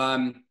ours.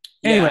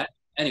 Anyway,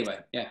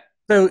 yeah.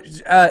 So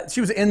she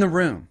was in the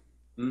room,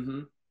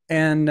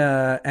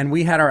 and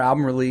we had our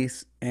album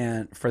release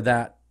and for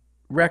that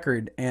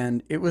record,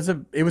 and it was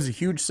a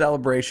huge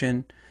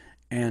celebration,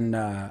 and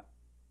I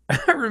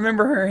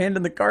remember her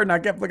handing the card, and I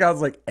kept looking. I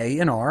was like,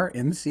 A&R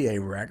MCA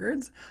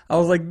Records. I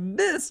was like,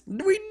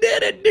 we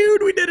did it,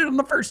 dude. We did it on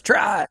the first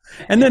try.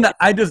 And then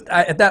I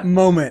at that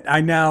moment, I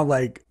now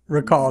like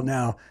recall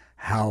now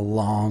how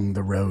long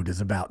the road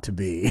is about to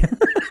be.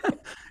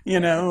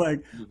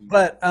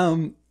 But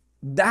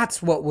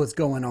that's what was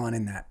going on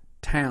in that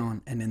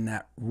town and in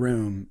that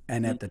room.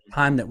 And at the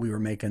time that we were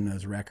making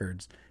those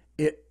records,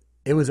 it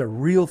was a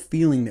real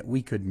feeling that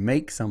we could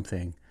make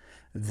something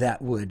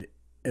that would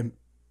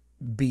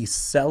be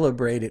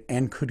celebrated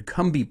and could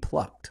be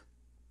plucked.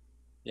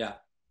 Yeah.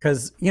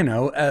 Because,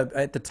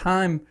 at the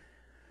time,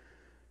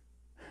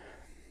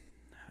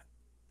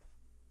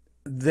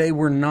 they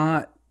were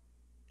not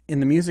in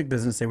the music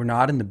business. They were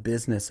not in the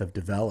business of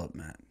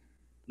development.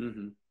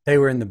 Mm-hmm. They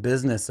were in the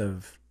business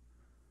of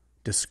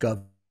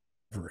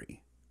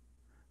discovery.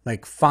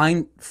 Like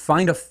find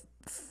a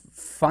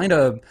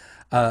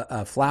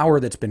flower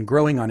that's been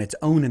growing on its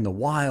own in the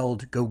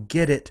wild, go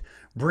get it,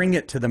 bring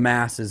it to the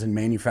masses, and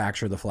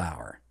manufacture the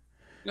flower.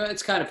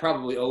 It's kind of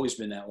probably always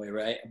been that way,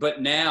 right?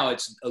 But now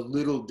it's a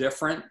little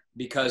different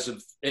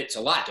it's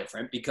a lot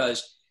different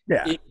because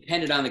Yeah. it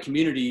depended on the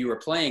community you were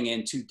playing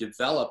in to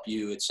develop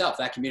you itself.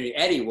 That community,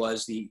 Eddie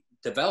was the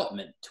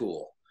development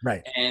tool.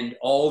 Right. And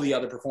all the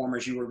other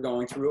performers you were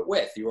going through it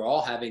with, you were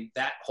all having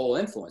that whole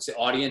influence. The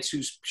audience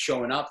who's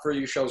showing up for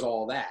your shows,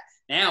 all that.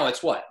 Now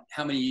it's what?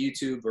 How many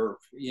YouTube or,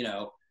 you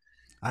know,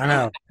 I don't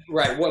know.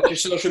 right. What's your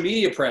social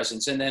media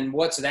presence? And then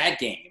what's that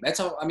game? That's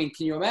all. I mean,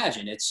 can you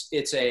imagine?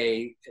 That's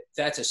a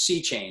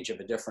sea change of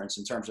a difference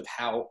in terms of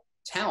how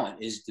talent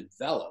is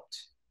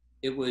developed.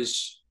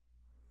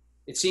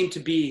 It seemed to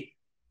be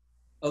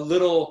a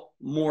little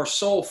more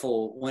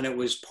soulful when it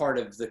was part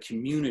of the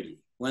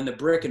community, when the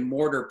brick and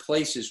mortar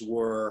places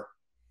were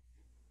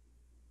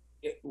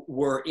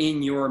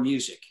in your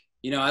music.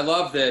 You know, I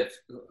love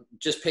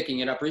just picking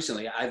it up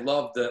recently, I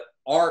love the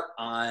art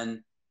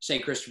on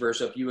St.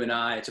 Christopher's of you and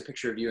I. It's a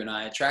picture of you and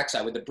I at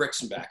trackside with the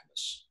bricks in back of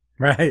us.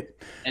 Right.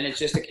 And it's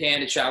just a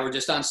candid shot. We're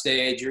just on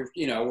stage. We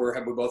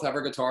both have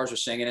our guitars. We're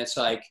singing. It's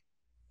like,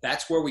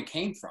 that's where we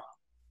came from.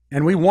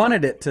 And we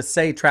wanted it to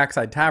say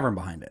Trackside Tavern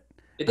behind it.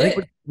 It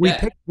did.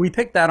 We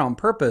picked that on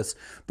purpose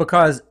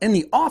because in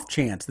the off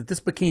chance that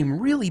this became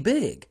really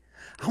big,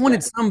 I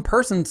wanted some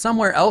person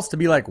somewhere else to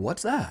be like,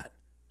 what's that?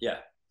 Yeah.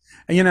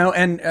 You know,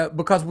 and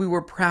because we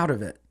were proud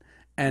of it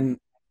and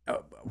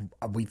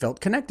we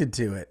felt connected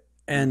to it.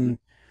 And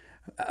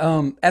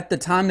at the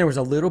time there was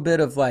a little bit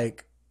of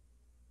like,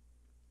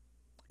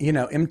 you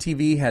know,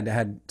 MTV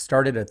had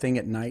started a thing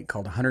at night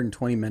called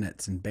 120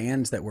 Minutes, and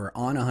bands that were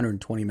on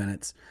 120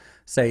 Minutes,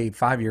 say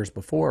 5 years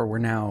before, were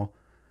now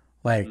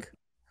like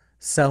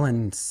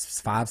selling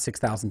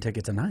 5,000-6,000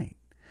 tickets a night.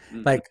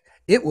 Like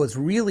it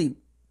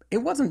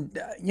wasn't,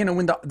 you know,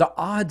 when the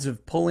odds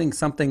of pulling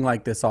something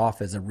like this off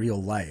as a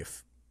real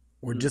life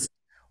were just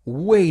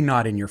way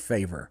not in your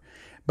favor.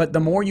 But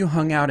the more you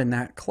hung out in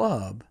that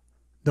club,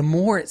 the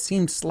more it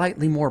seemed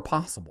slightly more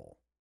possible.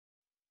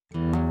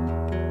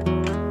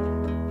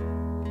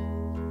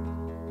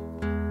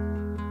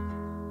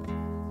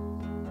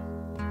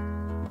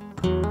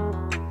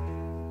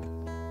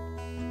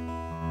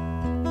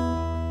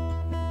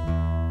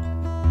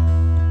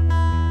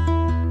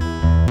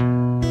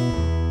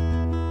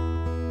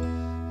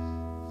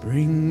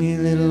 Bring me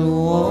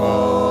little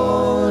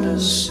water,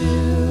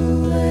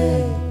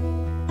 Sylvie.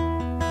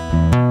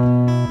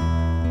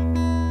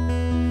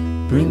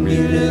 Bring me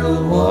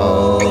little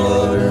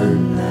water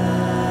now.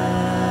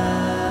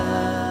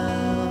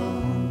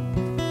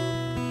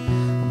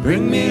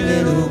 Bring me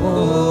little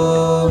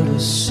water,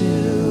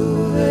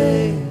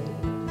 Sylvie.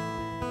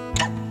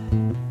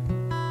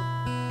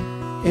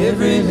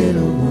 Every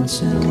little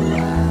once in a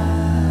while.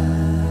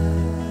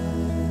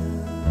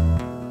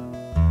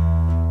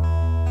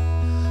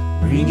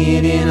 Bring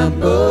it in a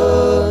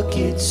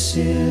bucket,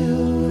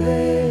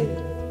 Sylvie.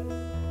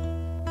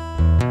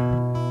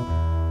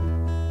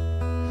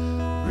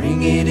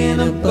 Bring it in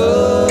a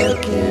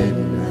bucket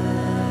now.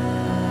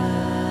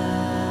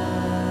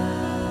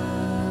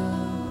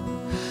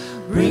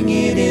 Bring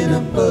it in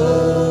a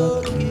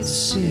bucket,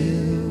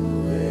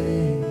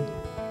 Sylvie.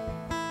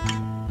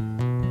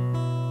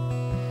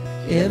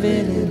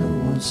 Every little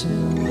once in a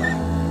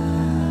while.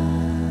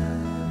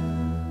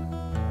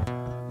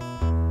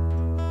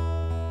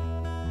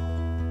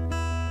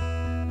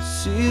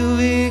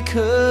 Sylvie,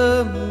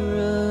 come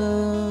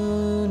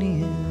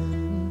running.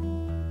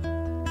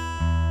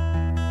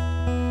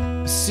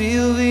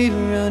 Sylvie,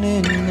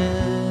 running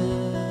now.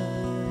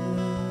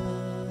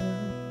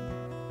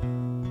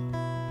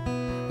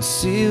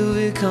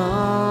 Sylvie,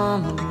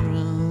 come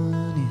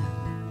running.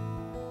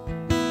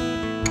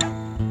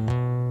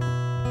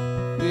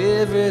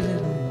 Every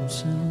little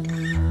once in a while.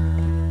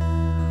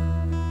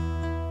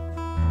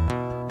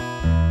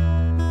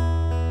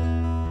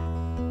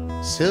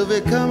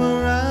 Sylvie, come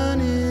running.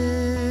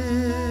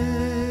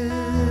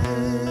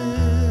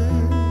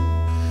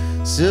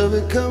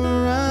 Sylvie, come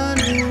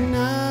running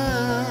now.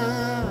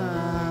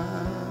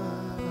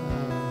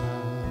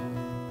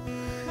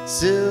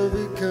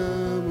 Sylvie,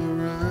 come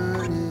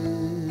running.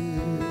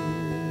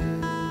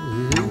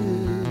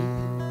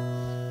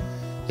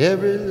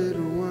 Every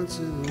little once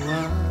in a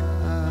while.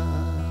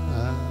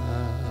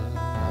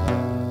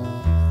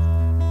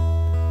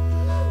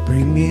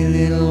 Bring me a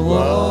little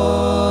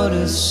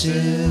water,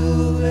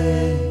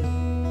 Sylvie.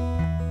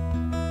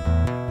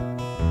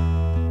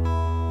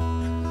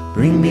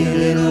 Bring me a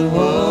little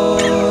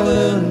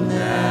water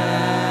now.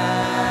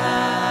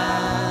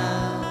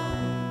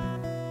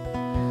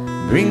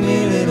 Bring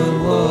me a little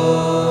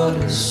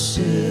water,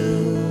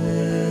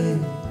 Sylvie.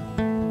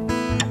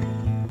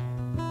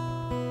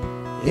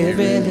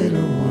 Every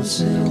little once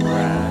in a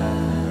while.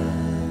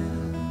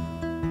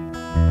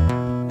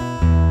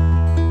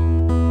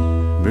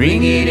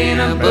 Bring it in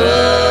a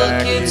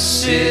bucket,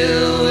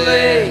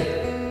 Sylvie.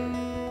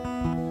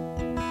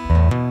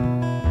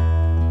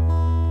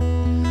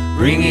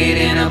 Bring it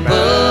in a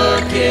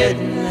bucket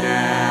now.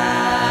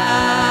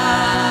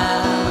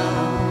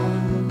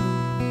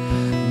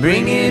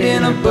 Bring it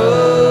in a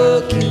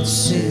bucket,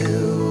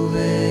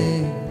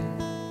 Sylvie.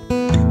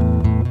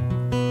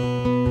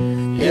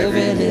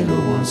 Every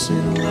little once in a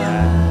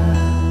while.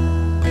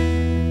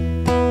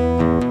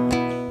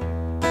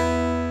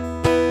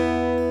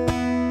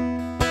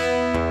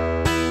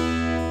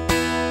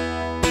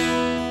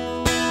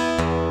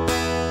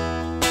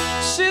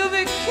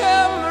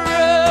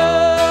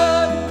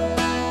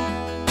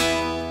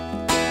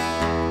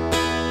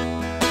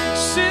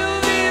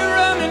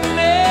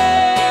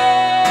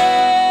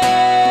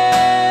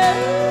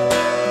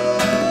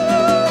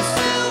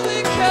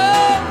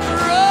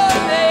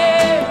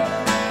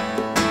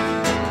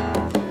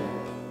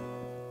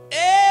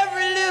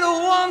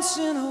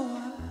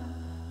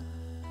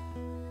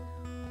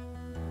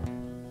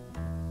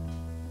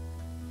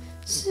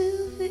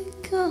 Sylvie,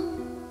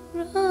 come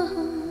running.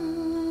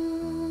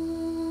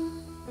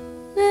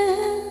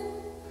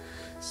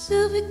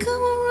 Sylvie,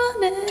 come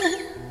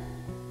running.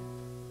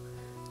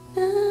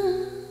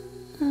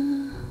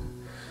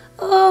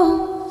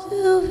 Oh,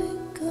 Sylvie,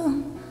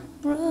 come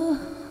running.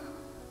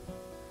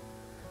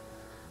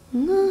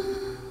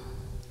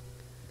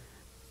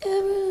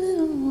 Every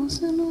little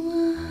once in a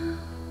while.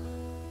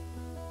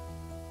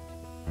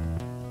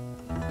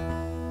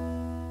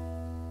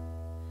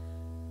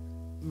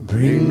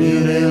 Bring me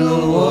a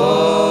little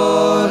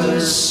water,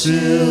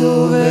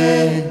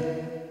 Sylvie.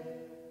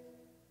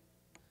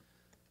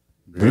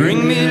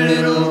 Bring me a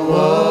little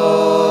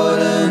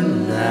water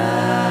now.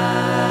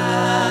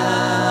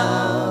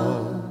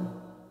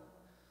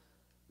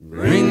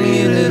 Bring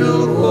me a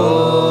little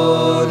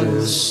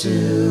water,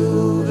 Sylvie.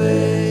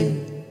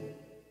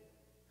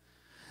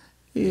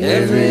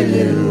 Every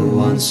little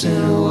once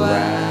in a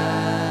while.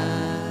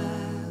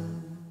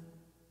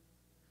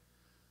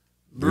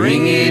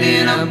 Bring it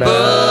in a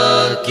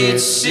bucket,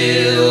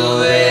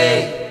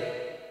 Sylvie.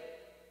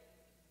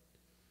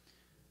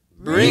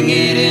 Bring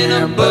it in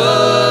a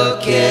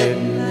bucket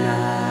now.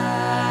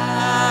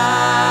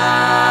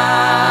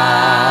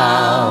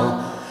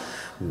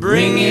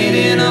 Bring it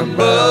in a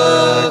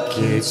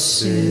bucket,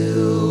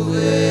 Sylvie.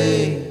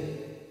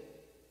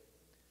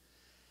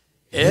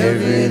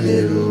 Every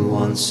little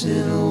once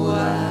in a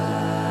while.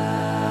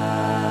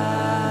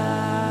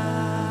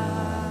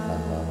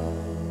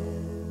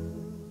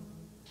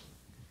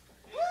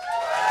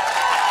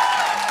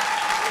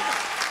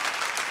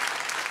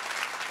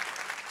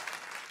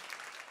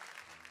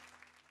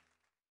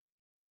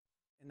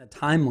 In the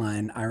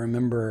timeline, I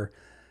remember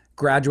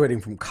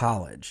graduating from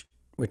college,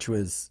 which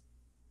was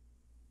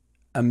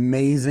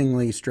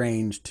amazingly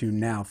strange to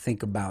now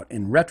think about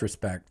in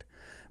retrospect,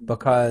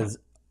 because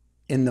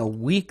in the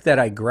week that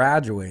I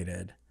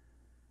graduated,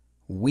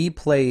 we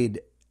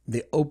played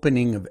the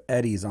opening of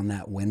Eddie's on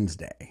that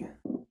Wednesday.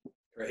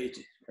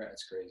 Crazy.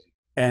 That's crazy.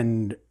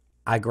 And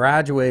I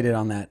graduated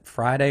on that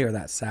Friday or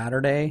that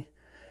Saturday.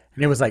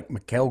 And it was like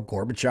Mikhail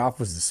Gorbachev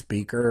was the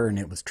speaker, and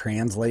it was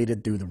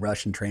translated through the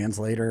Russian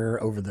translator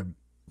over the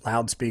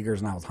loudspeakers,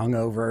 and I was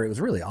hungover. It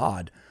was really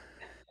odd.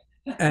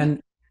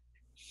 And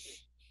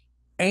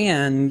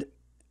and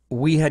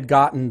we had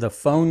gotten the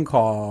phone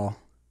call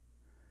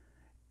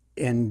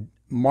in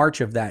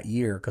March of that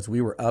year because we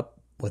were up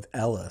with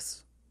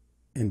Ellis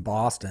in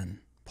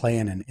Boston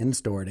playing an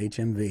in-store at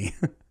HMV.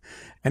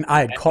 And I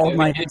had called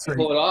my We didn't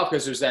pull it off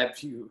because there's that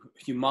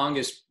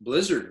humongous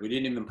blizzard. We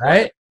didn't even play.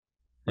 Right?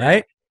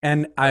 Right?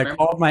 And I remember.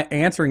 called my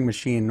answering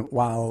machine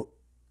while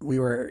we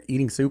were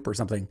eating soup or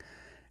something.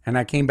 And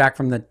I came back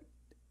from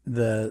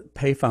the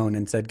payphone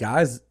and said,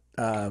 guys,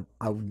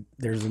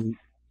 there's a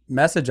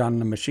message on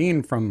the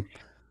machine from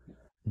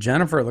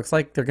Jennifer. It looks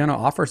like they're going to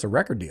offer us a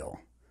record deal.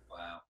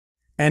 Wow.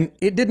 And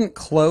it didn't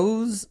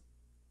close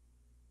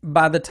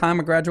by the time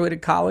I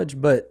graduated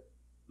college, but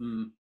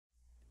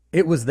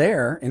it was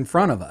there in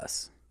front of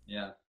us.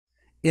 Yeah.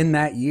 In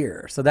that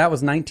year. So that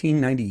was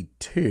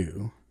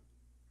 1992.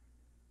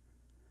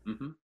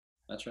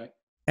 That's right.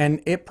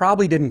 And it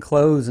probably didn't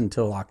close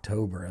until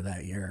October of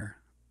that year.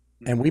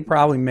 And we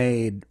probably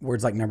made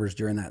Words Like Numbers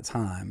during that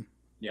time.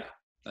 Yeah,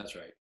 that's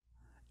right.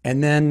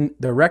 And then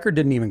the record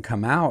didn't even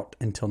come out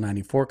until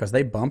 94 because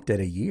they bumped it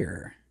a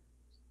year.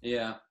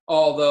 Yeah.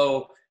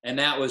 Although, and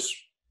that was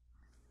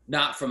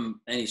not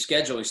from any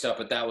scheduling stuff,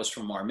 but that was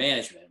from our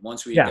management.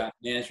 Once we got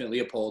management,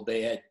 Leopold,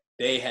 they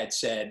had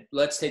said,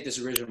 let's take this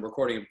original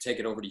recording and take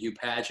it over to Hugh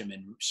Padgham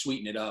and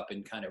sweeten it up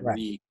and kind of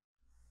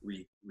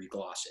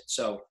re-gloss it.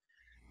 So,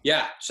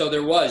 yeah, so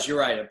there was, you're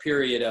right, a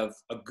period of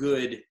a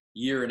good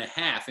year and a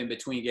half in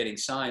between getting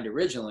signed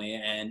originally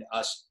and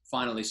us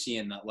finally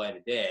seeing that light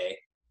of day.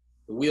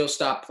 The wheels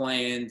stopped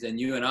playing, and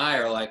you and I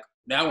are like,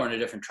 now we're on a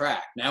different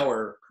track. Now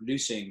we're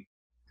producing,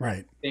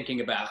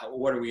 thinking about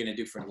what are we going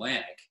to do for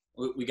Atlantic.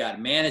 We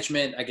got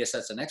management. I guess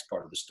that's the next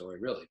part of the story,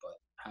 really. But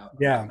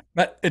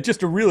but it's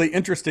just a really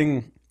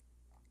interesting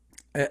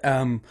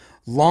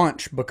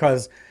launch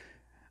because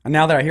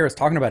now that I hear us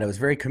talking about it, it was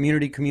very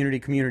community,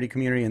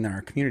 and then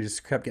our community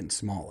just kept getting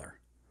smaller.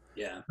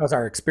 Yeah, because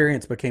our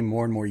experience became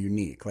more and more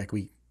unique. Like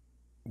we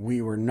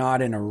were not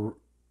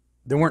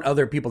there weren't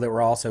other people that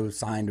were also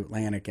signed to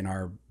Atlantic in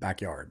our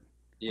backyard.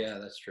 Yeah,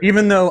 that's true.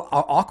 Even though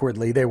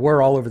awkwardly they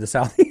were all over the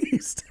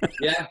Southeast.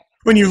 Yeah.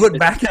 When you look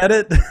back at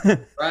it.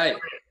 Right.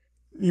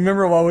 You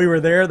remember while we were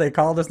there, they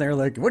called us and they were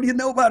like, what do you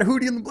know about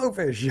Hootie and the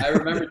Blowfish? I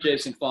remember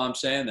Jason Flom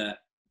saying that.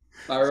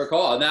 I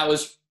recall. And that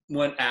was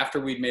after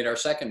we'd made our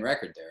second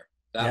record there.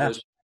 That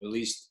was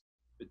released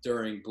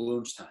during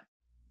Bloom's time.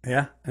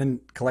 Yeah. And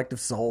Collective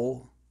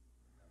Soul.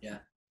 Yeah.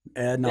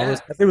 And all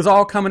this, it was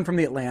all coming from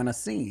the Atlanta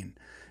scene.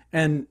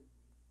 And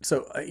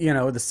so,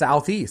 the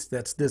Southeast,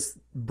 that's this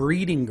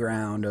breeding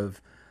ground of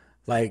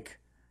like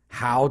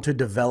how to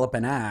develop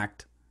an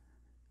act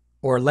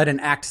or let an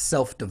act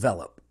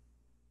self-develop.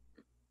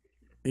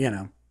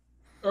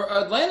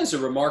 Atlanta's a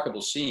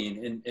remarkable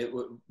scene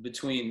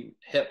between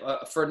hip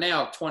for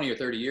now 20 or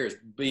 30 years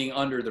being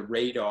under the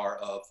radar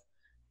of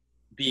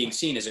being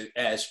seen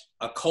as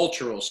a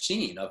cultural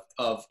scene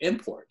of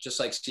import, just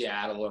like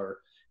Seattle or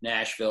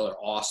Nashville or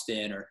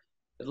Austin, or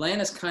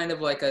Atlanta's kind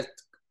of like a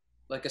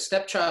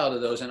stepchild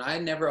of those. And I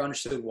never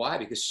understood why,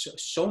 because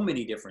so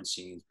many different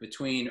scenes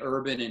between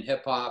urban and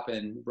hip hop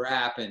and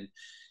rap and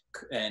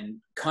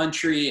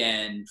country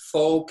and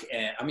folk.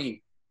 And I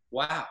mean,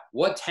 wow,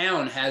 what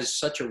town has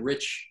such a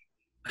rich,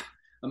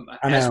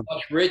 as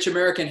much rich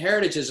American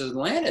heritage as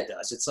Atlanta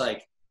does? It's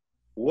like,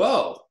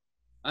 whoa.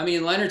 I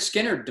mean, Leonard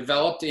Skinner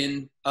developed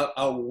in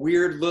a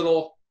weird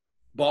little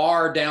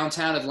bar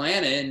downtown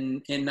Atlanta in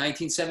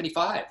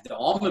 1975. The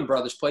Allman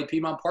Brothers played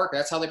Piedmont Park.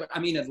 That's how they. I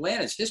mean,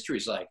 Atlanta's history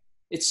is like,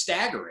 it's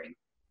staggering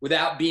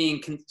without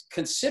being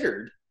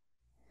considered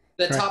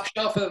the top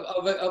shelf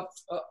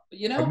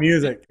of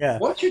music. Yeah.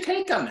 What's your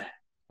take on that?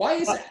 Why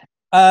is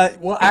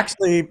that? Well,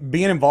 actually,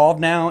 being involved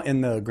now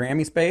in the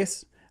Grammy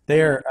space,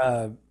 they're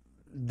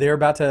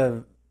about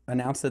to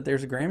announce that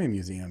there's a Grammy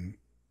museum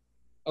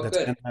that's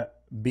going to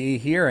be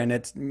here, and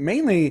it's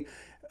mainly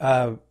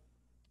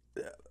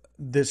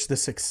the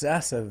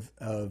success of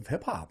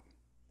hip hop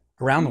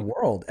around the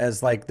world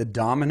as like the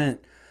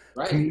dominant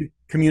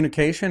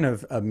communication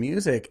of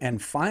music,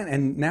 and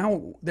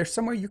now there's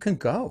somewhere you can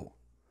go.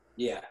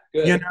 Yeah,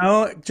 good. You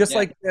know, just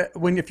like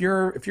if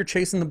you're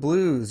chasing the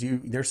blues,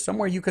 there's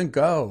somewhere you can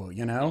go.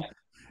 You know,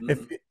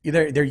 if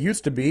there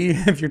used to be,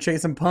 if you're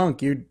chasing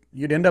punk, you'd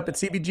end up at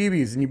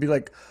CBGB's and you'd be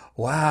like,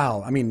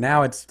 wow. I mean,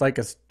 now it's like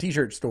a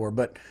t-shirt store,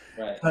 but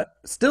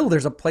still,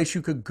 there's a place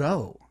you could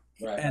go.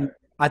 And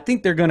I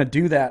think they're going to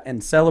do that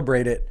and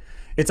celebrate it.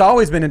 It's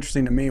always been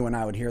interesting to me when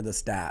I would hear the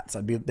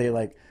stats. They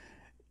like,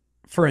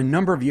 for a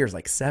number of years,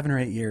 like 7 or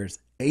 8 years,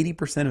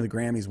 80% of the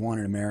Grammys won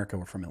in America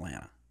were from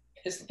Atlanta.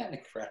 Isn't that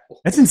incredible?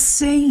 That's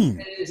insane.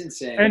 It is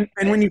insane.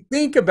 And when you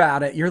think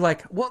about it, you're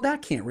like, well,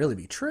 that can't really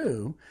be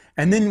true.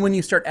 And then when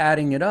you start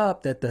adding it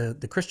up, that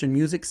the Christian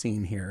music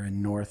scene here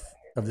in north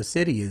of the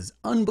city is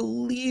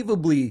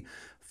unbelievably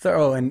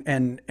thorough.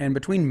 And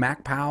between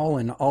Mac Powell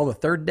and all the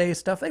Third Day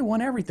stuff, they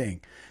won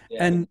everything.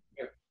 Yeah.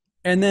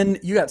 And then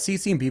you got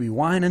CeCe and BB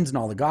Winans and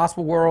all the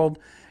gospel world.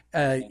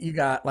 You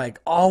got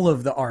like all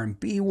of the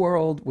R&B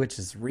world, which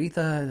is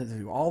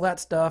Aretha, all that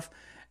stuff.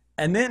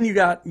 And then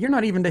you're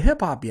not even to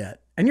hip hop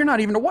yet, and you're not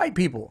even to white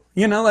people,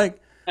 you know,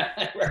 like,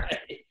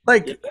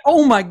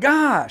 oh my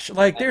gosh,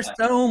 like there's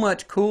so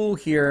much cool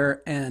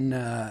here.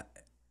 And,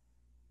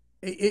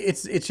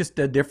 it's just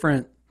a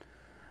different,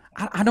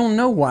 I don't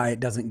know why it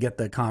doesn't get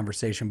the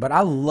conversation, but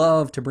I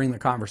love to bring the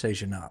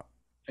conversation up.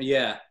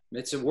 Yeah.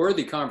 It's a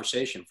worthy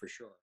conversation for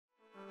sure.